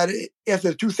worse than that after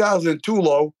the 2002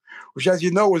 low, which, as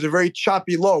you know, was a very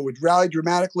choppy low. It rallied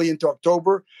dramatically into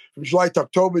October. From July to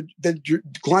October, then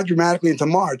declined dramatically into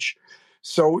March.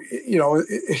 So, and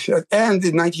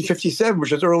in 1957,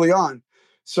 which was early on.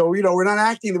 So, we're not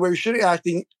acting the way we should be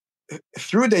acting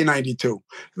through day 92.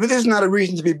 But this is not a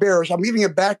reason to be bearish. I'm giving a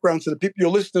background so the people, your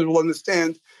listeners, will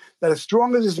understand that as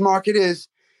strong as this market is,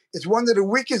 it's one of the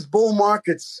weakest bull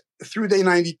markets through day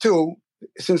 92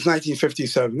 since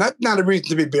 1957. Not a reason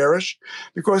to be bearish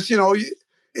because,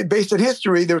 based on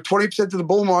history, there were 20% of the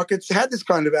bull markets had this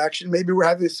kind of action. Maybe we're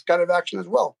having this kind of action as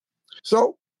well.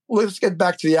 So let's get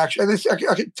back to the action. And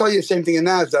I can tell you the same thing in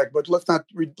NASDAQ, but let's not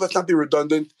be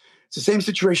redundant. It's the same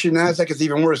situation in NASDAQ. It's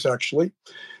even worse, actually.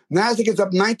 NASDAQ is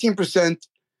up 19%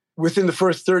 within the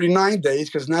first 39 days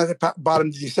because NASDAQ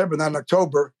bottomed in December, not in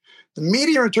October. The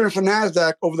median return for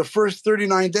NASDAQ over the first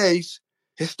 39 days,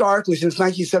 historically since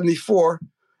 1974,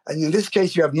 and in this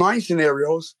case you have 9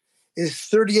 scenarios, is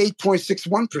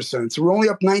 38.61%. So we're only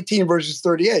up 19 versus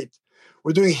 38.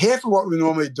 We're doing half of what we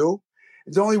normally do.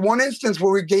 There's only one instance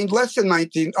where we gained less than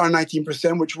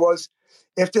 19%, which was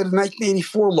after the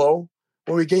 1984 low,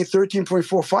 where we gained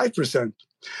 13.45%.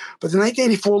 But the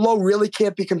 1984 low really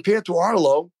can't be compared to our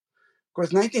low,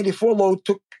 because 1984 low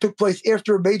took place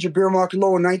after a major bear market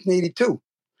low in 1982. It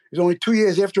was only 2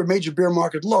 years after a major bear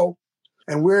market low,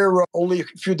 and we're only a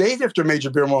few days after a major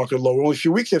bear market low. We're only a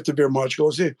few weeks after bear market low.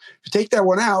 So if you take that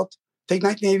one out, take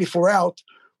 1984 out,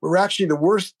 we're actually the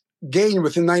worst gain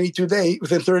within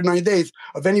 39 days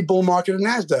of any bull market in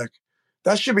NASDAQ.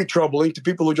 That should be troubling to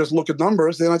people who just look at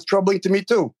numbers. And that's troubling to me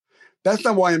too. That's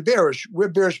not why I'm bearish. We're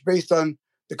bearish based on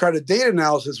the kind of data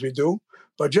analysis we do.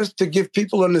 But just to give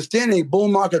people understanding, bull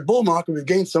market, we've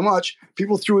gained so much.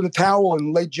 People threw in the towel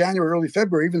in late January, early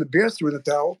February. Even the bears threw in the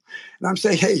towel. And I'm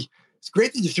saying, hey, it's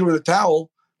great that you threw in the towel,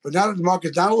 but now that the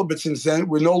market's down a little bit since then,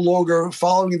 we're no longer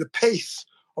following the pace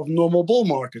of normal bull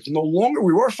markets.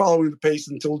 We were following the pace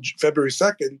until February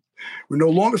 2nd. We're no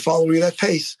longer following that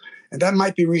pace. And that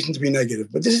might be reason to be negative.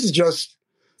 But this is just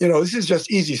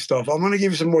easy stuff. I'm going to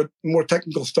give you some more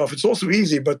technical stuff. It's also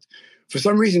easy, but for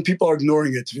some reason, people are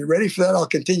ignoring it. If you're ready for that, I'll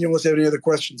continue unless you have any other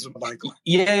questions, Michael.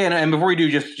 Yeah, and before we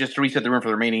do, just to reset the room for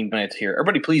the remaining minutes here,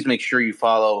 everybody please make sure you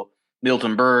follow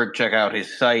Milton Berg, check out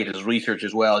his site, his research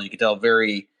as well. As you can tell,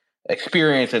 very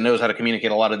experienced and knows how to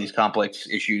communicate a lot of these complex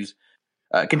issues.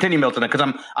 Continue, Milton, because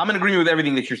I'm in agreement with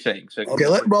everything that you're saying. So okay.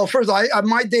 Well, first,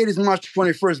 my date is March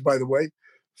 21st, by the way,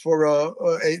 for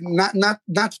not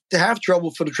to have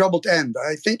trouble, for the trouble to end.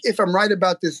 I think if I'm right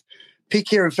about this peak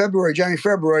here in January,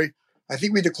 February, I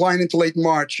think we decline into late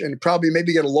March and probably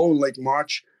maybe get a low in late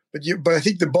March. But I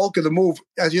think the bulk of the move,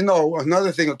 as you know,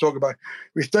 another thing I'll talk about,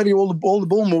 we study all the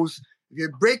bull moves. If you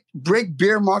break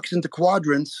bear markets into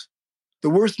quadrants, the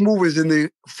worst move is in the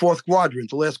fourth quadrant,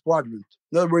 the last quadrant.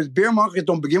 In other words, bear markets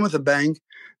don't begin with a bang.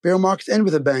 Bear markets end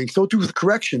with a bang. So too with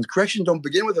corrections. Corrections don't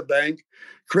begin with a bang.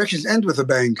 Corrections end with a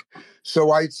bang.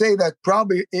 So I'd say that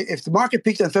probably if the market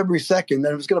peaks on February 2nd,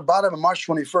 then it was going to bottom on March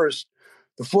 21st,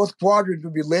 The fourth quadrant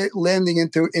would be landing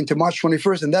into March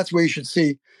 21st, and that's where you should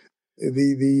see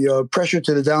the pressure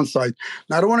to the downside.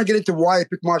 Now, I don't want to get into why I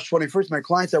picked March 21st. My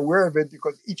clients are aware of it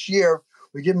because each year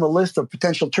we give them a list of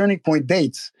potential turning point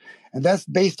dates, and that's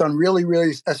based on really,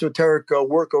 really esoteric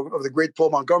work of the great Paul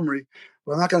Montgomery.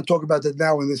 But I'm not going to talk about that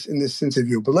now in this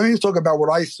interview. But let me just talk about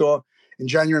what I saw in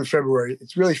January and February.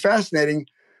 It's really fascinating.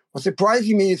 What's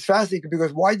surprising me is fascinating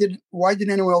because why didn't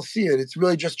anyone else see it? It's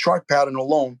really just chart pattern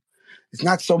alone. It's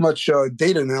not so much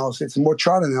data analysis. It's more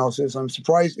chart analysis. I'm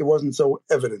surprised it wasn't so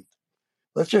evident.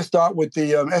 Let's just start with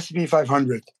the S&P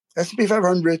 500. S&P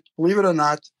 500, believe it or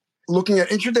not, looking at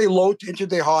intraday low to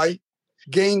intraday high,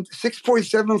 gained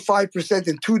 6.75%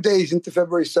 in 2 days into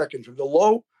February 2nd. From the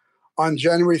low on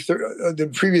January the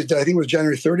previous day, I think it was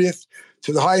January 30th,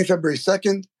 to the high of February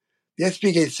 2nd, the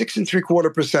S&P gained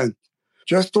 6.75%.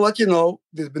 Just to let you know,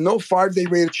 there's been no 5-day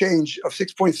rate of change of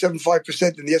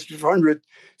 6.75% in the S&P 500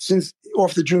 since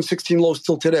off the June 16 lows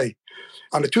till today.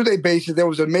 On a 2-day basis, there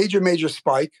was a major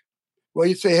spike. Well,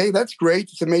 you'd say, hey, that's great.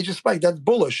 It's a major spike. That's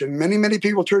bullish. And many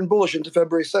people turned bullish into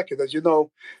February 2nd. As you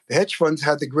know, the hedge funds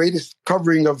had the greatest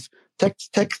covering of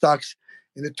tech stocks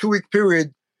in the 2-week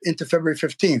period into February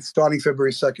 15th, starting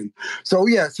February 2nd. So,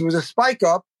 yes, it was a spike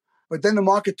up, but then the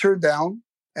market turned down.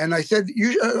 And I said,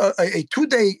 a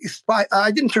 2-day spike,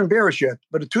 I didn't turn bearish yet,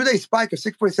 but a 2-day spike of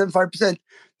 6.75%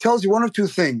 tells you one of two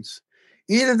things.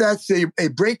 Either that's a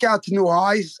breakout to new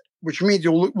highs, which means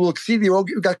we'll exceed the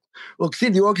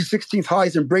August 16th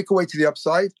highs and break away to the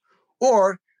upside,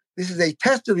 or this is a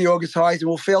test of the August highs and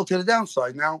will fail to the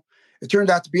downside. Now, it turned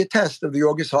out to be a test of the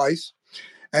August highs,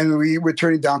 and we were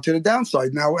turning down to the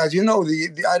downside. Now, as you know,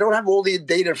 I don't have all the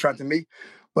data in front of me,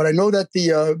 but I know that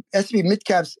the S&P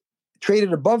mid-caps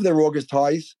traded above their August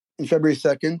highs in February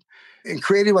 2nd and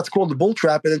created what's called the bull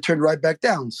trap and then turned right back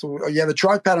down. So you have a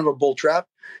chart pattern of a bull trap.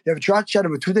 You have a chart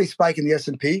pattern of a 2-day spike in the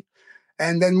S&P.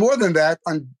 And then more than that,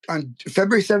 on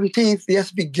February 17th, the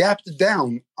S&P gapped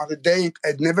down on the day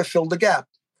it never filled the gap.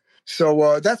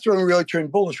 So that's when we really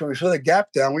turned bullish. When we saw the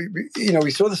gap down,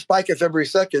 we saw the spike at February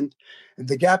 2nd and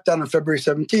the gap down on February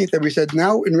 17th. And we said,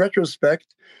 now in retrospect,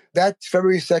 that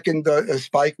February 2nd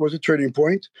spike was a turning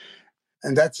point.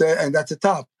 And that's a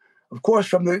top. Of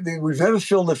course, we've never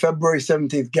filled the February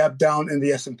 17th gap down in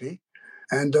the S&P.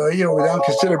 And, we're down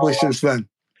considerably since then.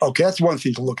 Okay, that's one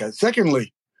thing to look at.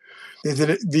 Secondly, is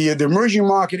the emerging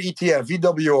market ETF,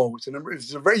 VWO.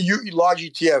 It's a very large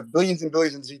ETF, billions and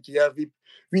billions in ETF,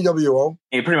 VWO.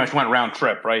 It pretty much went round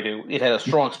trip, right? It had a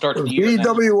strong start to the year.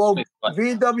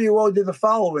 VWO did the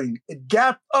following. It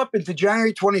gapped up into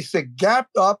January 26th,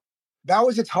 gapped up. That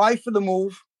was its high for the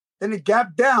move. Then it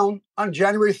gapped down on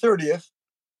January 30th,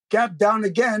 gapped down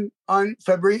again on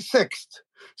February 6th.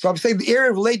 So I'm saying the area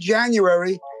of late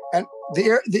January and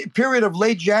the period of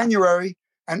late January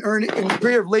and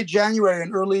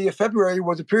early February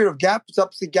was a period of gaps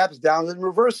up, gaps down, and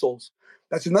reversals.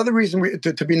 That's another reason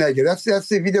to be negative. That's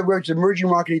the VWO emerging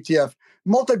market ETF,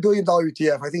 multi-billion-dollar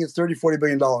ETF. I think it's $30-40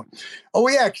 billion.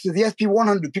 OEX is the SP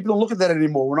 100. People don't look at that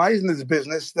anymore. When I was in this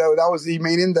business, that was the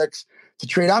main index to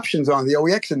trade options on, the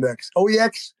OEX index.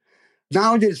 OEX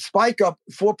now did spike up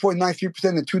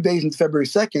 4.93% in 2 days into February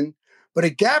 2nd, but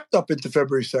it gapped up into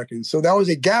February 2nd. So that was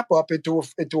a gap up into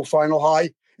a final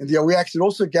high. And the OEX, it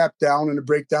also gapped down and a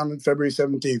breakdown on February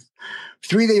 17th.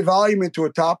 3-day volume into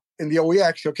a top in the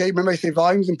OEX. Okay, remember I say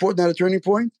volume is important at a turning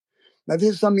point? Now, this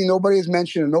is something nobody has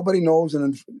mentioned and nobody knows.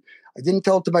 And I didn't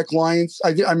tell it to my clients.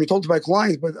 I told it to my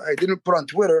clients, but I didn't put on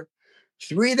Twitter.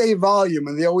 3-day volume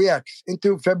in the OEX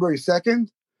into February 2nd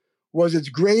was its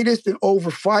greatest in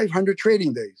over 500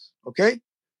 trading days. Okay?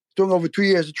 Doing over 2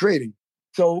 years of trading.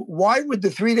 So why would the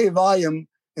 3-day volume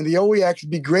in the OEX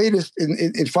be greatest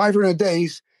in 500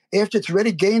 days after it's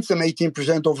already gained some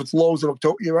 18% off its lows of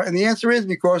October? And the answer is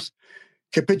because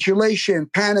capitulation,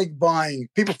 panic buying,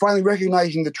 people finally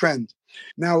recognizing the trend.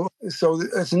 Now, so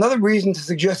that's another reason to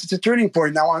suggest it's a turning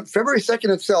point. Now, on February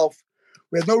 2nd itself,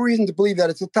 we have no reason to believe that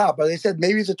it's a top. But they said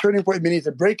maybe it's a turning point, meaning it's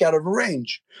a breakout of a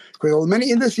range. Because many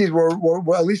indices were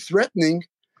at least threatening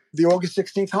the August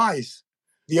 16th highs.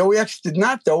 The OEX did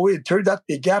not, though. It turned out to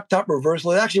be a gap top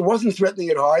reversal. It actually wasn't threatening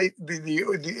it high.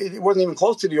 It wasn't even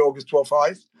close to the August 12th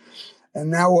highs. And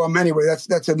now, anyway,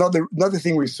 that's another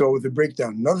thing we saw with the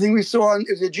breakdown. Another thing we saw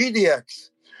is the GDX.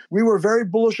 We were very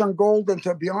bullish on gold, and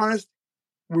to be honest,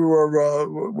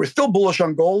 we're still bullish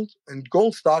on gold and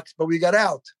gold stocks, but we got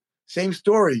out. Same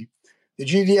story. The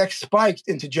GDX spiked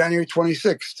into January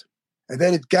 26th, and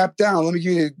then it gapped down. Let me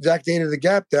give you the exact date of the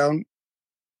gap down.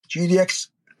 GDX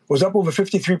was up over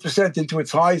 53% into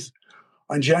its highs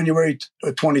on January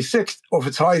 26th, off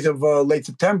its highs of late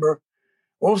September.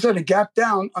 All of a sudden, it gapped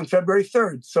down on February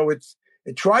 3rd. So it's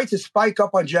It tried to spike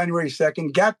up on January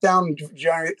 2nd, gap down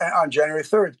on January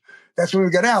 3rd. That's when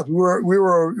we got out. We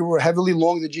were heavily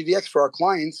long the GDX for our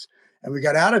clients, and we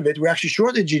got out of it. We actually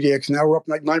shorted GDX. Now we're up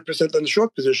like 9% on the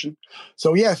short position.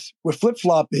 So yes, we're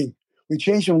flip-flopping. We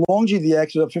changed from long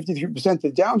GDX up 53%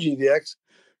 to down GDX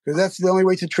because that's the only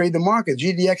way to trade the market.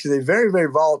 GDX is a very,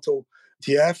 very volatile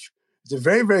ETF. It's a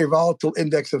very, very volatile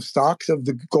index of stocks, of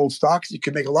the gold stocks. You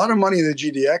can make a lot of money in the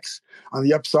GDX on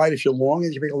the upside if you're long,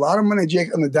 and you can make a lot of money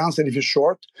on the downside if you're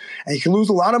short. And you can lose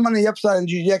a lot of money on the upside in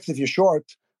the GDX if you're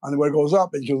short on when it goes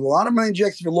up, and you can lose a lot of money in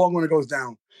GDX if you're long when it goes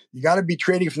down. You got to be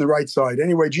trading from the right side.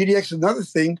 Anyway, GDX is another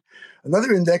thing,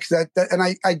 another index that and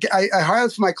I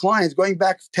highlight for my clients going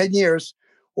back 10 years,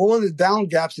 all of the down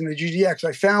gaps in the GDX.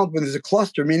 I found when there's a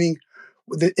cluster, meaning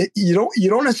you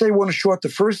don't necessarily want to short the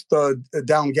first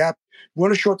down gap. You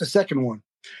want to short the second one.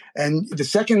 And the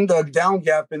second down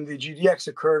gap in the GDX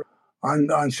occurred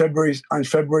on February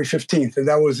 15th. And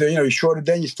that was, you shorted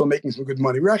then, you're still making some good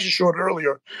money. We were actually short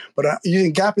earlier, but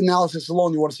using gap analysis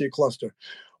alone, you want to see a cluster.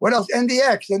 What else?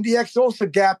 NDX. NDX also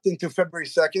gapped into February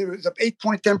 2nd. It was up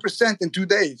 8.10% in 2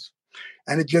 days.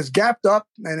 And it just gapped up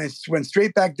and it went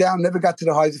straight back down, never got to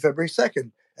the highs of February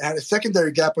 2nd. It had a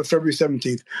secondary gap on February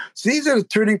 17th. So these are the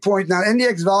turning points. Now,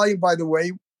 NDX volume, by the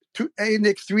way,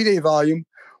 index 3-day volume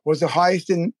was the highest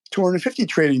in 250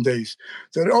 trading days.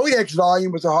 So the OEX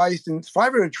volume was the highest in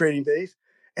 500 trading days.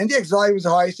 NDX volume was the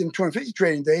highest in 250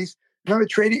 trading days. Remember,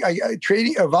 trading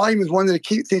volume is one of the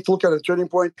key things to look at a turning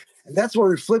point, and that's why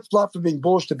we flip-flop from being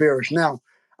bullish to bearish. Now,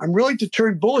 I'm willing to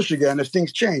turn bullish again if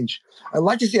things change. I'd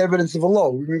like to see evidence of a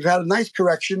low. We've had a nice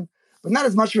correction, but not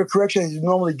as much of a correction as you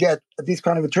normally get at this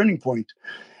kind of a turning point.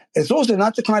 It's also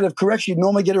not the kind of correction you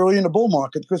normally get early in the bull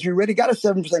market because we already got a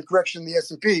 7% correction in the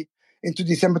S&P into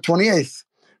December 28th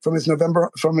from its November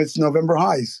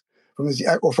highs, from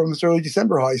its early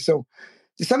December highs. So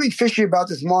there's something fishy about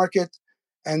this market,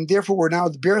 and therefore we're now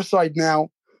at the bear side now.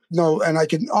 And I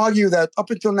can argue that up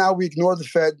until now we ignored the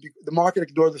Fed, the market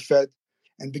ignored the Fed,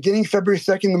 and beginning February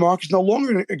 2nd, the market is no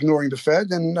longer ignoring the Fed.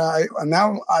 And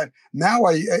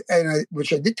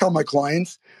which I did tell my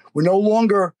clients, we're no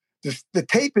longer. The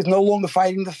tape is no longer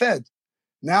fighting the Fed.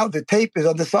 Now the tape is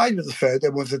on the side of the Fed.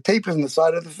 And once the tape is on the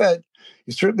side of the Fed,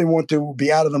 you certainly want to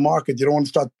be out of the market. You don't want to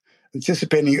start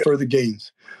anticipating further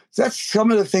gains. So that's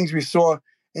some of the things we saw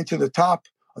into the top.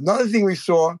 Another thing we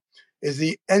saw is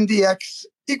the NDX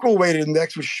equal weighted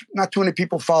index, which not too many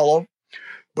people follow.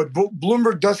 But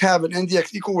Bloomberg does have an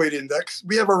NDX equal weight index.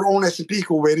 We have our own S&P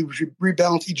equal weighted, which we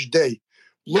rebalance each day.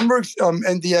 Bloomberg's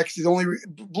NDX is only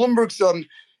Bloomberg's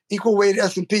equal weight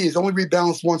S&P is only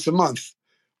rebalanced once a month.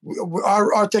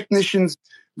 Our technicians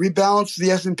rebalance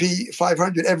the S&P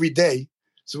 500 every day.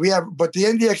 So but the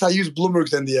NDX, I use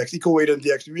Bloomberg's NDX, equal weight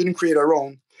NDX. We didn't create our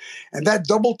own. And that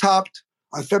double topped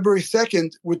on February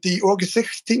 2nd with the August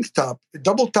 16th top. It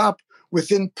double topped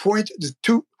within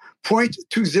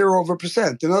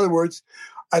 0.20%. In other words,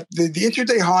 at the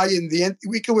intraday high in the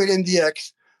equal weight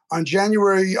NDX on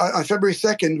February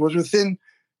 2nd was within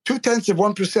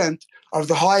 0.2% of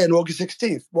the high on August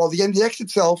 16th, while the NDX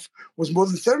itself was more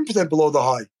than 7% below the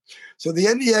high. So the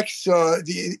NDX,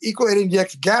 the equal weight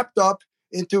NDX gapped up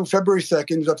into February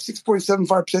 2nd, it was up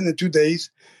 6.75% in 2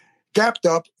 days, gapped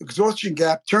up, exhaustion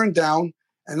gap, turned down,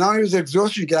 and not only was an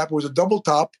exhaustion gap, it was a double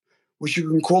top, which you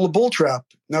can call a bull trap.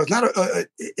 Now,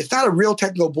 it's not a real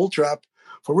technical bull trap.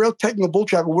 For a real technical bull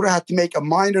trap, it would have had to make a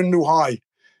minor new high.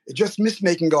 It just missed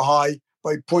making a high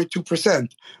by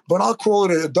 0.2%. But I'll call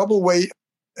it a double weight,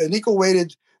 an equal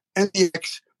weighted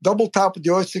NDX, double top with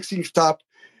the August 16th top,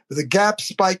 with a gap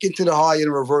spike into the high and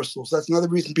a reversal. So that's another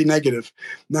reason to be negative.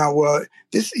 Now,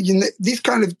 these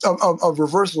kind of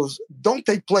reversals don't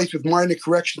take place with minor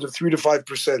corrections of 3 to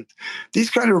 5%. These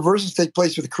kind of reversals take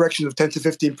place with corrections of 10 to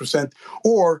 15%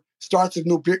 or starts of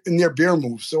near bear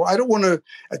moves. So I don't want to,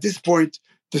 at this point,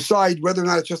 decide whether or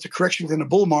not it's just a correction within a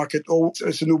bull market or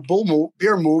it's a new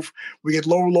bear move. We get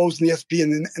lower lows in the SP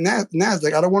and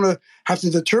NASDAQ. I don't want to have to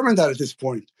determine that at this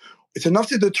point. It's enough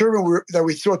to determine that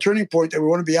we saw a turning point and we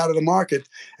want to be out of the market.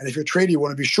 And if you're trading, you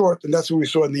want to be short. And that's what we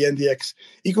saw in the NDX,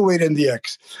 equal weight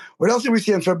NDX. What else did we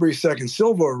see on February 2nd?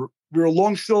 Silver. We were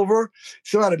long silver.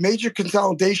 Still had a major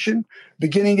consolidation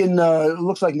beginning in, it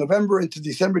looks like November into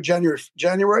December,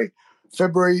 January.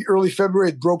 Early February,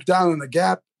 it broke down in a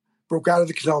gap, broke out of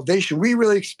the consolidation. We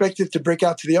really expected to break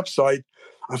out to the upside.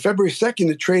 On February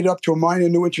 2nd, it traded up to a minor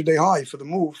new intraday high for the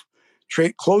move.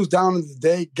 Trade closed down in the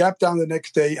day, gap down the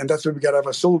next day, and that's where we got out of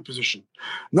our silver position.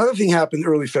 Another thing happened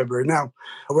early February. Now,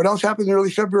 what else happened in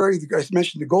early February? I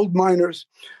mentioned the gold miners.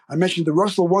 I mentioned the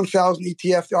Russell 1000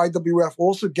 ETF, the IWF,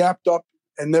 also gapped up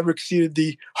and never exceeded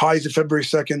the highs of February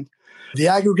 2nd. The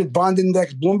aggregate bond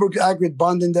index, Bloomberg aggregate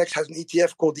bond index, has an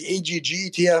ETF called the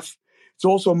AGG ETF. It's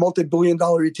also a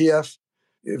multi-billion-dollar ETF.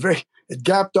 It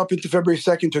gapped up into February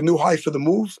 2nd to a new high for the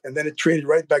move, and then it traded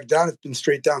right back down. It's been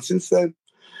straight down since then.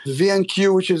 The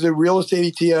VNQ, which is a real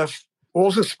estate ETF,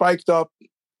 also spiked up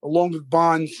along with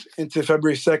bonds into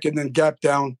February 2nd, then gapped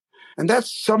down. And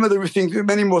that's some of the things,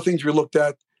 many more things we looked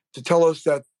at to tell us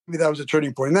that maybe that was a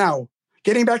turning point. Now,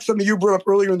 getting back to something you brought up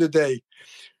earlier in the day,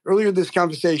 earlier in this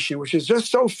conversation, which is just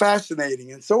so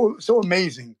fascinating and so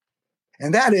amazing.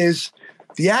 And that is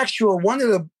the actual,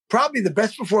 probably the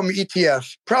best performing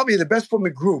ETF, probably the best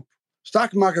performing group,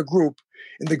 stock market group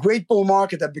in the great bull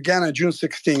market that began on June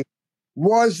 16th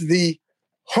was the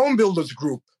home builders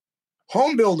group.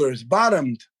 Home builders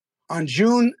bottomed on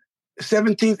June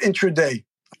 17th intraday.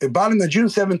 It bottomed on June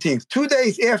 17th, 2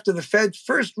 days after the Fed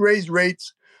first raised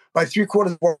rates by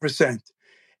 0.75%.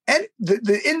 And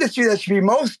the industry that should be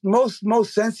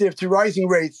most sensitive to rising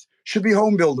rates should be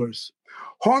home builders.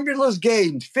 Home builders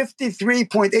gained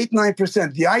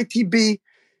 53.89%. The ITB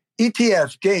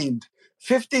ETF gained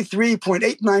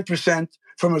 53.89%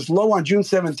 from its low on June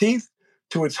 17th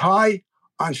to its high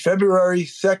on February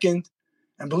 2nd.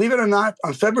 And believe it or not,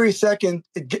 on February 2nd,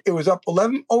 it was up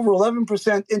over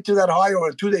 11% into that high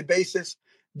on a 2-day basis,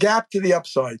 gap to the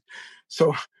upside.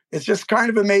 So it's just kind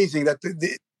of amazing that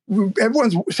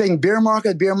everyone's saying bear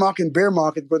market,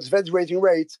 because the Fed's raising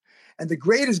rates. And the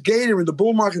greatest gainer in the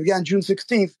bull market that began June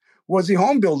 16th was the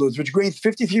home builders, which gained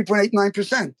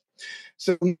 53.89%.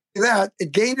 So that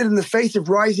it gained it in the face of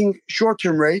rising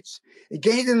short-term rates, it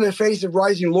gained it in the face of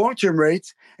rising long-term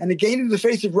rates, and it gained it in the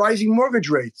face of rising mortgage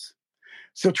rates.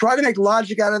 So try to make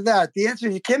logic out of that. The answer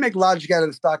is you can't make logic out of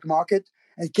the stock market,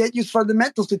 and you can't use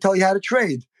fundamentals to tell you how to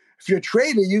trade. If you're a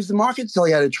trader, use the market to tell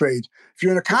you how to trade. If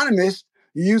you're an economist,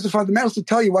 you use the fundamentals to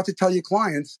tell you what to tell your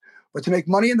clients. But to make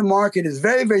money in the market is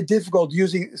very, very difficult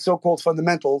using so-called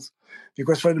fundamentals,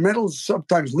 because fundamentals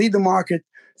sometimes lead the market,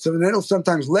 fundamentals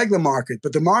sometimes lag the market.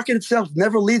 But the market itself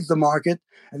never leads the market,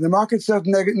 and the market itself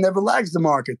never lags the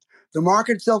market. The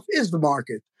market itself is the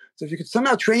market. So if you could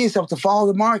somehow train yourself to follow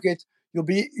the market, you'll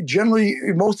be generally,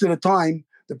 most of the time,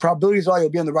 the probabilities are you'll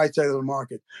be on the right side of the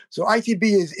market. So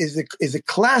ITB is a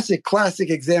classic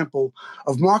example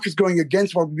of markets going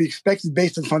against what would be expected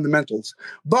based on fundamentals.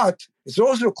 But it's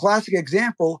also a classic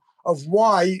example of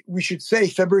why we should say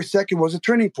February 2nd was a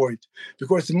turning point,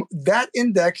 because that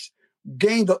index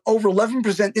gained over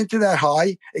 11% into that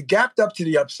high. It gapped up to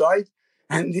the upside.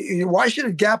 And why should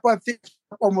it gap up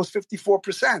almost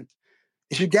 54%?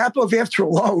 It should gap up after a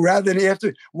low rather than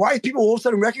after. Why are people all of a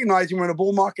sudden recognizing we're in a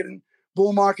bull market in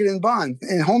bond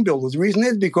and home builders? The reason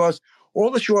is because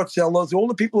all the short sellers, all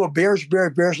the people who are bearish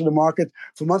in the market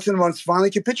for months and months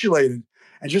finally capitulated.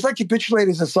 And just like capitulate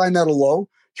is a sign at a low,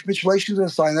 capitulation is a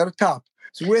sign at a top.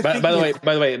 So by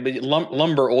the way,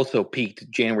 lumber also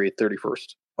peaked January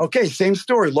 31st. Okay, same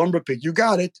story. Lumber peak. You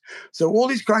got it. So all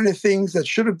these kind of things that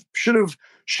should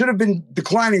have been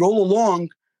declining all along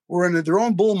were in their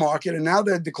own bull market, and now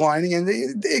they're declining, and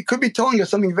it could be telling us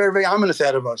something very, very ominous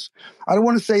out of us. I don't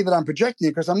want to say that I'm projecting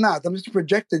it, because I'm not. I'm just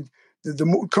projecting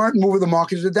the current move of the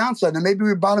market is the downside. And maybe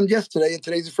we bottomed yesterday, and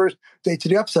today's the first day to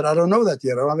the upside. I don't know that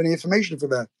yet. I don't have any information for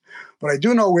that. What I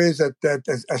do know is that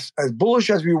as bullish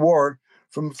as we were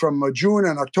from June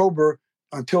and October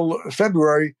until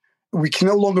February, we can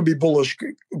no longer be bullish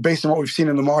based on what we've seen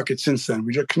in the market since then.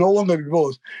 We just can no longer be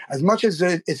bullish. As much as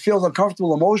it feels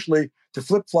uncomfortable emotionally to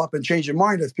flip-flop and change your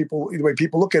mind the way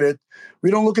people look at it,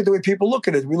 we don't look at the way people look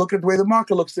at it. We look at the way the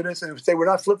market looks at us, and say we're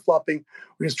not flip-flopping,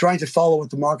 we're just trying to follow what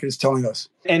the market is telling us.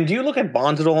 And do you look at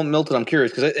bonds at all, Milton? I'm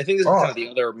curious, because I think this is kind of the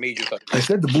other major thing. I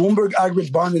said the Bloomberg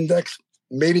Aggregate Bond Index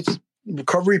made its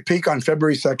recovery peak on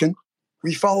February 2nd.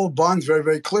 We follow bonds very,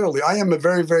 very clearly. I am a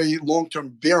very, very long-term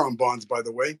bear on bonds, by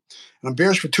the way. And I'm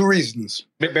bearish for two reasons.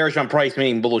 Bearish on price,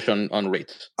 meaning bullish on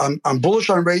rates. I'm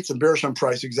bullish on rates and bearish on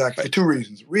price, exactly, for two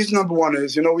reasons. Reason number one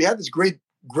is, we had this great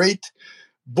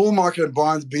bull market in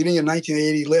bonds beginning in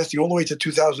 1980, lasting all the way to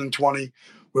 2020,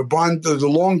 where the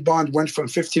long bond went from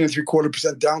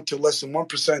 15.75% down to less than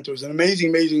 1%. It was an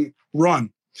amazing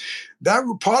run. That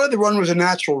part of the run was a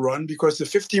natural run, because the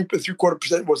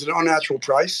 15.75% was an unnatural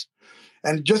price.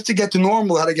 And just to get to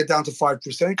normal, had to get down to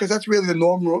 5%, because that's really the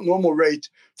normal rate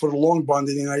for the long bond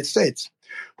in the United States.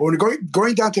 But when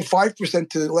going down to 5%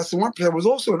 to less than 1% was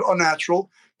also unnatural,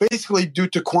 basically due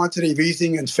to quantitative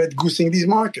easing and Fed goosing these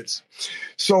markets.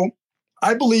 So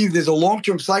I believe there's a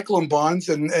long-term cycle in bonds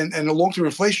and a long-term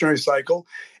inflationary cycle.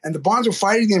 And the bonds were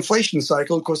fighting the inflation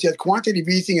cycle because you had quantitative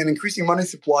easing and increasing money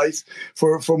supplies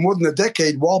for more than a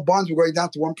decade, while bonds were going down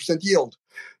to 1% yield.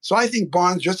 So I think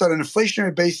bonds, just on an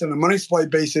inflationary basis and a money supply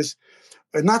basis,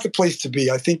 not the place to be.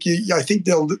 I think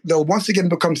they'll once again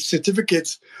become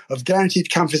certificates of guaranteed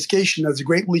confiscation, as the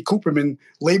great Lee Cooperman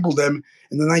labeled them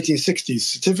in the 1960s.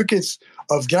 Certificates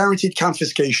of guaranteed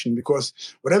confiscation, because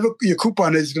whatever your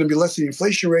coupon is going to be less than the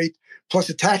inflation rate, plus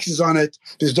the taxes on it.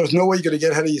 There's no way you're going to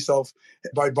get ahead of yourself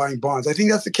by buying bonds. I think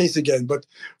that's the case again, but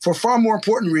for far more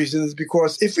important reasons,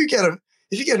 because if you get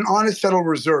an honest Federal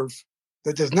Reserve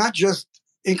that does not just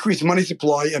increase money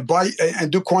supply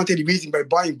and do quantitative easing by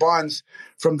buying bonds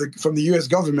from the U.S.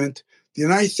 government, the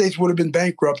United States would have been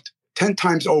bankrupt 10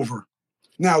 times over.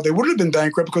 Now, they wouldn't have been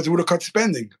bankrupt because they would have cut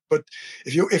spending. But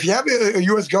if you have a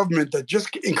U.S. government that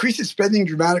just increases spending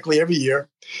dramatically every year,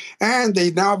 and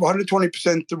they now have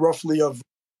 120% roughly of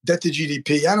debt to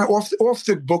GDP, and off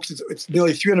the books, it's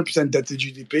nearly 300% debt to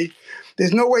GDP,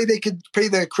 there's no way they could pay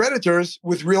their creditors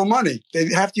with real money.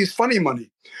 They have to use funny money.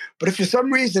 But if for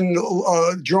some reason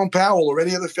Jerome Powell or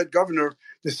any other Fed governor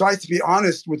decides to be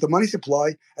honest with the money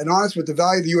supply and honest with the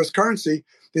value of the U.S. currency,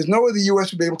 there's no way the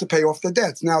U.S. will be able to pay off the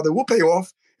debts. Now, they will pay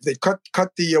off if they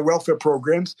cut the welfare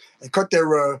programs and cut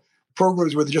their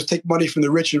programs where they just take money from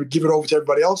the rich and give it over to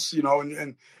everybody else,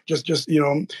 and just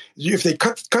if they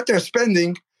cut their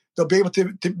spending, they'll be able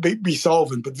to be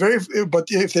solvent. But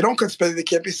if they don't cut spending, they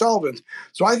can't be solvent.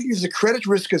 So I think there's a credit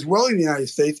risk as well in the United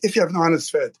States if you have an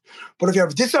honest Fed. But if you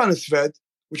have a dishonest Fed,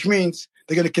 which means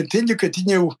they're going to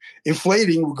continue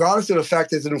inflating, regardless of the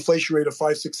fact there's an inflation rate of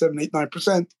 5, 6, 7, 8,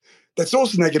 9%, that's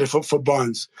also negative for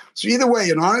bonds. So either way,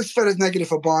 an honest Fed is negative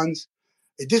for bonds.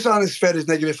 A dishonest Fed is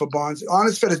negative for bonds. An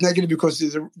honest Fed is negative because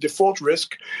there's a default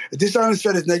risk. A dishonest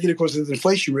Fed is negative because there's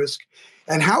inflation risk.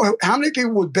 And how many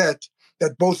people would bet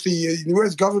that both the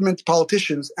U.S. government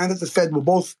politicians and that the Fed will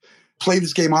both play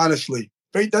this game honestly?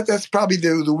 Right? That's probably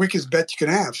the weakest bet you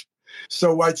can have.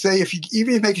 So I'd say if you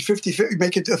make it 50-50,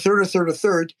 make it a third,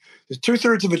 there's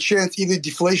 2/3 of a chance either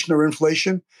deflation or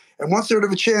inflation, and 1/3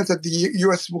 of a chance that the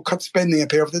U.S. will cut spending and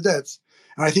pay off the debts.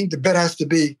 And I think the bet has to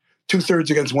be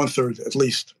 2/3 against 1/3 at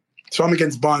least. So I'm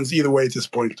against bonds either way at this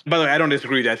point. By the way, I don't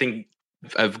disagree. I think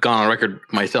I've gone on record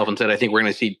myself and said I think we're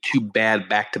going to see 2 bad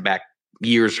back-to-back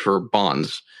years for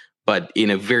bonds, but in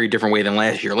a very different way than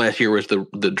last year. Last year was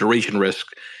the duration risk.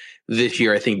 This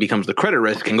year, I think, becomes the credit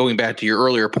risk. And going back to your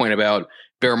earlier point about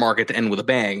bear market to end with a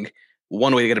bang,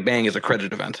 one way to get a bang is a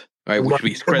credit event, right? Which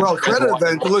means credit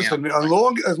event. Listen,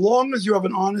 as long as you have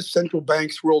an honest central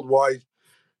banks worldwide,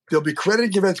 there'll be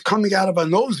credit events coming out of our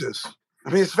noses.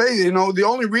 I mean, it's crazy. The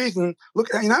only reason,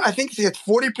 I think it's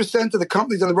 40% of the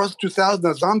companies in the Russell 2000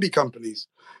 are zombie companies.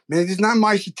 I mean, it's not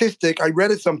my statistic. I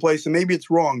read it someplace, and maybe it's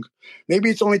wrong. Maybe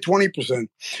it's only 20%.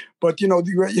 But,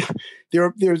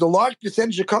 there's a large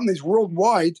percentage of companies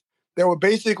worldwide that were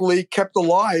basically kept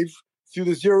alive through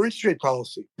the zero interest rate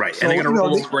policy. Right. So, and they're going to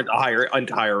roll over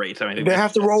into higher rates. I mean, they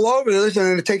have to roll over. Listen,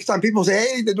 and it takes time. People say,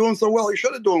 hey, they're doing so well. They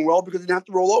should have doing well because they didn't have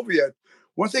to roll over yet.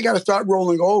 Once they got to start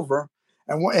rolling over,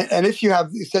 and if you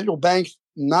have central banks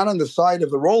not on the side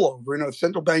of the rollover,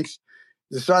 central banks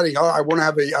deciding, I want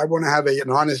to have an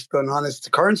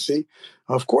honest currency.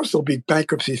 Of course, there'll be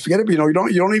bankruptcies. Forget it. You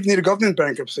don't even need a government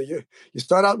bankruptcy. You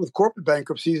start out with corporate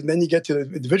bankruptcies, and then you get to the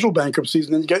individual bankruptcies,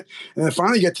 and then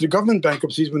finally get to the government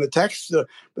bankruptcies when the tax. But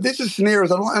this is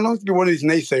scenarios. I don't have to be one of these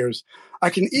naysayers.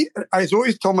 I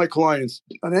always tell my clients,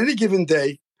 on any given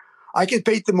day, I can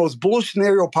paint the most bullish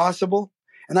scenario possible,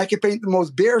 and I can paint the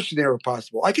most bearish scenario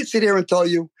possible. I can sit here and tell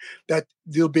you that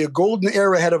there'll be a golden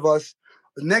era ahead of us.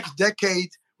 The next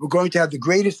decade, we're going to have the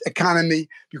greatest economy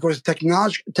because of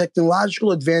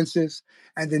technological advances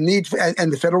and the need for,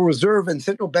 and the Federal Reserve and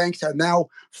central banks are now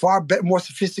far more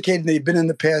sophisticated than they've been in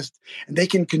the past. And they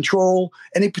can control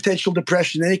any potential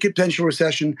depression, any potential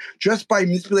recession just by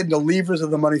manipulating the levers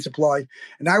of the money supply.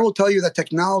 And I will tell you that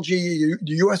technology,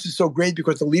 the U.S. is so great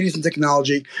because the leaders in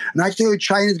technology. And I tell you,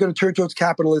 China is going to turn towards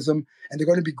capitalism, and they're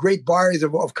going to be great buyers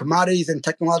of commodities and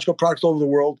technological products all over the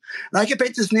world. And I can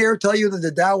paint this scenario, tell you that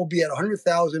the Dow will be at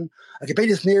 100,000. I can paint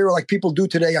this scenario like people do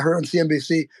today. I heard on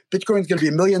CNBC, Bitcoin is going to be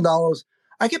 $1 million.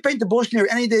 I can paint the bullish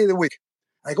scenario any day of the week.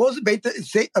 I can also paint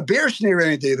a bear scenario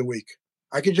any day of the week.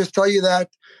 I can just tell you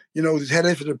that, there's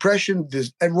headed for depression.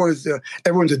 Everyone's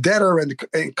a debtor,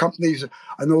 and companies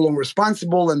are no longer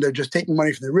responsible, and they're just taking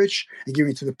money from the rich and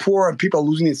giving it to the poor, and people are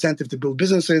losing the incentive to build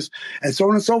businesses, and so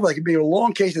on and so forth. I can make a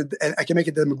long case, and I can make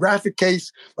a demographic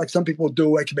case like some people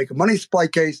do. I can make a money supply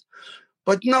case.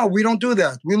 But no, we don't do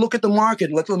that. We look at the market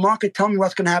and let the market tell me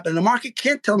what's going to happen. And the market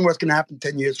can't tell me what's going to happen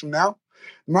 10 years from now.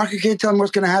 The market can't tell me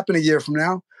what's going to happen a year from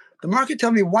now. The market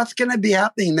tell me what's going to be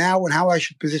happening now and how I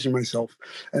should position myself.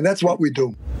 And that's what we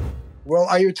do. Well,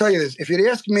 I would tell you this. If you'd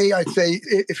ask me, I'd say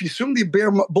if you assume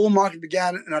the bull market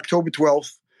began on October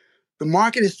 12th, the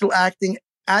market is still acting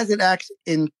as it acts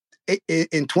in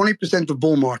in 20% of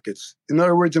bull markets. In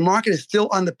other words, the market is still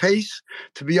on the pace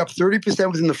to be up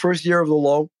 30% within the first year of the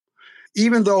low,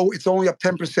 even though it's only up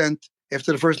 10%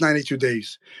 after the first 92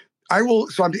 days.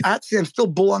 I'm still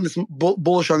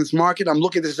bullish on this market. I'm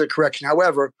looking at this as a correction.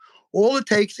 However, all it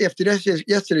takes after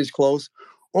yesterday's close,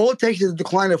 all it takes is a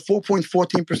decline of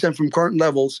 4.14% from current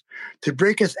levels to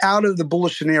break us out of the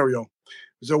bullish scenario.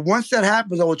 So once that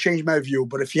happens, I will change my view.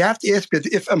 But if you have to ask me,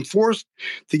 if I'm forced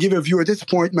to give a view at this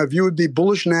point, my view would be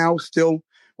bullish now still.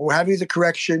 What we're having is a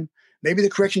correction. Maybe the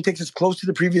correction takes us close to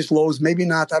the previous lows. Maybe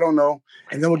not. I don't know.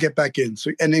 And then we'll get back in.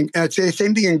 So, and I'd say the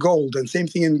same thing in gold and same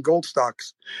thing in gold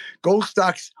stocks. Gold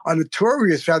stocks are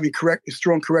notorious for having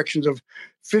strong corrections of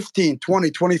 15, 20,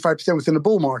 25% within the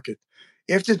bull market.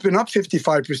 If it's been up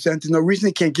 55%, there's no reason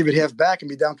it can't give it half back and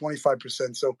be down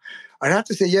 25%. So I'd have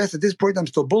to say, yes, at this point, I'm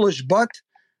still bullish. But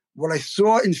what I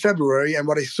saw in February and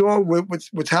what I saw with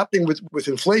what's happening with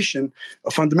inflation,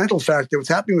 a fundamental factor, what's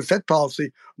happening with Fed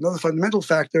policy, another fundamental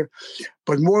factor,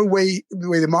 but more the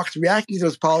way the market's reacting to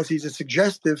those policies is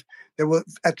suggestive that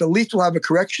at the least we'll have a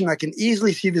correction. I can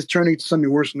easily see this turning to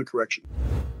something worse than a correction.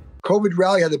 COVID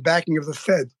rally had the backing of the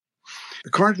Fed.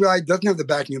 The current rally doesn't have the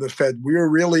backing of the Fed. We are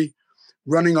really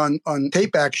running on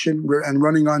tape action and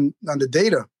running on the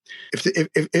data.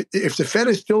 If the Fed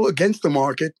is still against the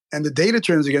market and the data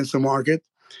turns against the market,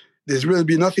 there's really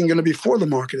be nothing going to be for the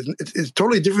market. It's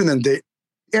totally different than data.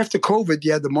 After COVID,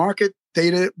 you had the market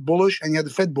data bullish and you had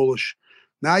the Fed bullish.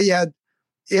 Now you had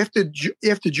after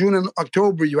June and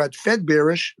October, you had Fed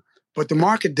bearish, but the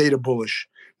market data bullish.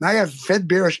 Now you have Fed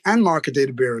bearish and market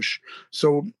data bearish.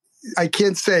 So I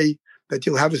can't say that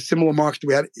you'll have a similar market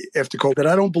we had after COVID. But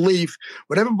I don't believe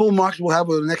whatever bull market we'll have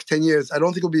over the next 10 years, I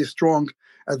don't think it'll be as strong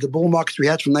as the bull markets we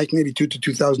had from 1982 to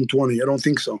 2020. I don't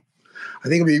think so. I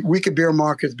think it'll be weaker bear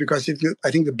markets because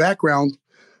I think the background,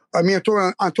 I mean, I'm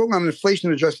talking on an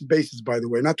inflation-adjusted basis, by the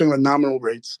way, not talking about nominal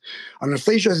rates. On an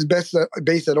inflation-adjusted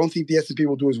basis, I don't think the S&P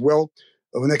will do as well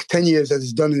over the next 10 years as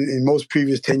it's done in most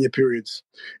previous 10-year periods.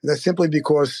 And that's simply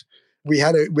because we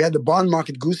had the bond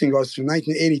market goosing us from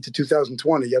 1980 to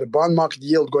 2020. You had a bond market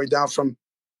yield going down from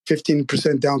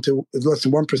 15% down to less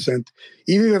than 1%.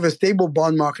 Even if you have a stable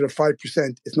bond market of 5%,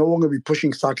 it's no longer be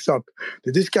pushing stocks up.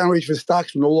 The discount rate for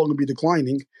stocks will no longer be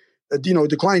declining. A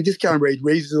declining discount rate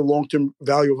raises the long-term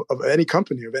value of any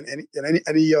company, of any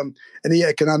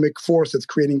economic force that's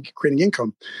creating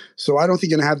income. So I don't think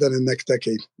you're going to have that in the next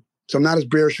decade. So I'm not as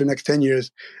bearish for the next 10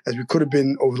 years as we could have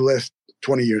been over the last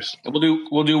 20 years.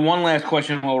 We'll do one last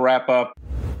question and we'll wrap up.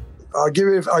 I'll give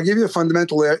you a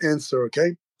fundamental answer,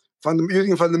 okay?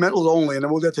 Using fundamentals only, and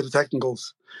then we'll get to the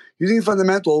technicals. Using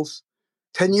fundamentals,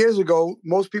 10 years ago,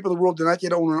 most people in the world did not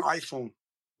yet own an iPhone.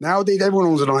 Nowadays, everyone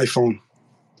owns an iPhone.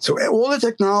 So all the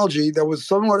technology that was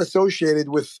somewhat associated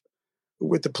with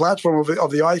the platform of the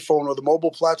iPhone or the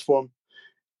mobile platform,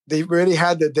 they already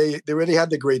had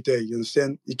the great day. You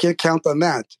understand? You can't count on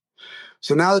that.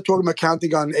 So now they're talking about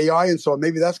counting on AI and so on.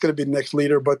 Maybe that's going to be the next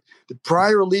leader. But the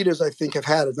prior leaders, I think, have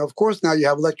had it. Now, of course, now you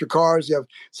have electric cars, you have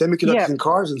semiconductors in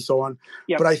cars and so on.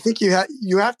 Yep. But I think you have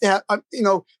to have,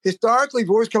 historically, we've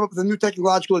always come up with a new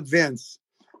technological advance.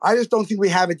 I just don't think we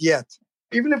have it yet.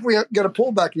 Even if we get a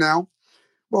pullback now,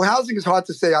 well, housing is hard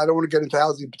to say. I don't want to get into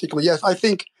housing particularly. Yes, I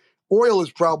think oil is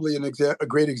probably a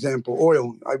great example.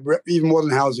 Oil, even more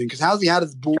than housing, because housing had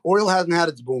its boom. Oil hasn't had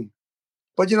its boom.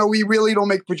 But, we really don't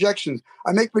make projections.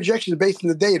 I make projections based on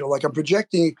the data. Like I'm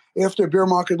projecting after a bear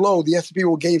market low, the S&P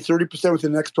will gain 30%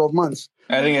 within the next 12 months.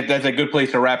 I think that's a good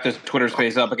place to wrap this Twitter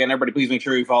space up. Again, everybody, please make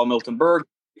sure you follow Milton Berg.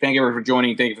 Thank you for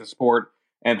joining. Thank you for the support.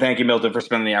 And thank you, Milton, for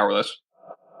spending the hour with us.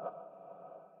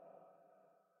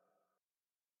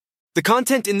 The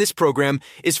content in this program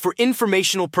is for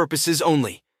informational purposes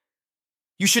only.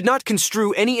 You should not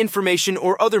construe any information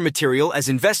or other material as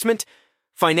investment,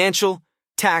 financial,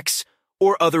 tax,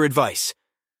 or other advice.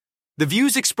 The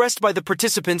views expressed by the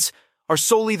participants are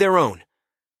solely their own.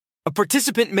 A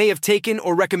participant may have taken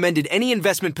or recommended any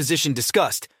investment position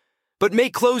discussed, but may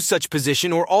close such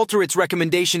position or alter its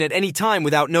recommendation at any time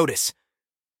without notice.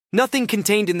 Nothing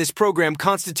contained in this program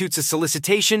constitutes a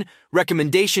solicitation,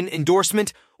 recommendation,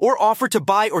 endorsement, or offer to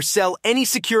buy or sell any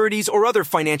securities or other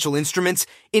financial instruments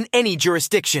in any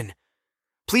jurisdiction.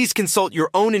 Please consult your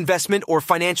own investment or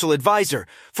financial advisor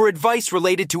for advice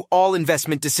related to all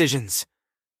investment decisions.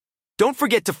 Don't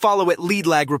forget to follow at Lead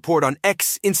Lag Report on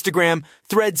X, Instagram,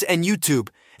 Threads, and YouTube,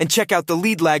 and check out the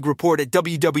Lead Lag Report at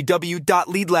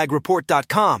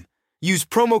www.leadlagreport.com. Use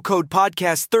promo code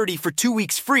podcast30 for 2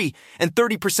 weeks free and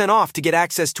 30% off to get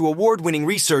access to award-winning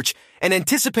research and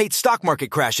anticipate stock market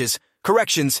crashes,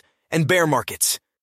 corrections, and bear markets.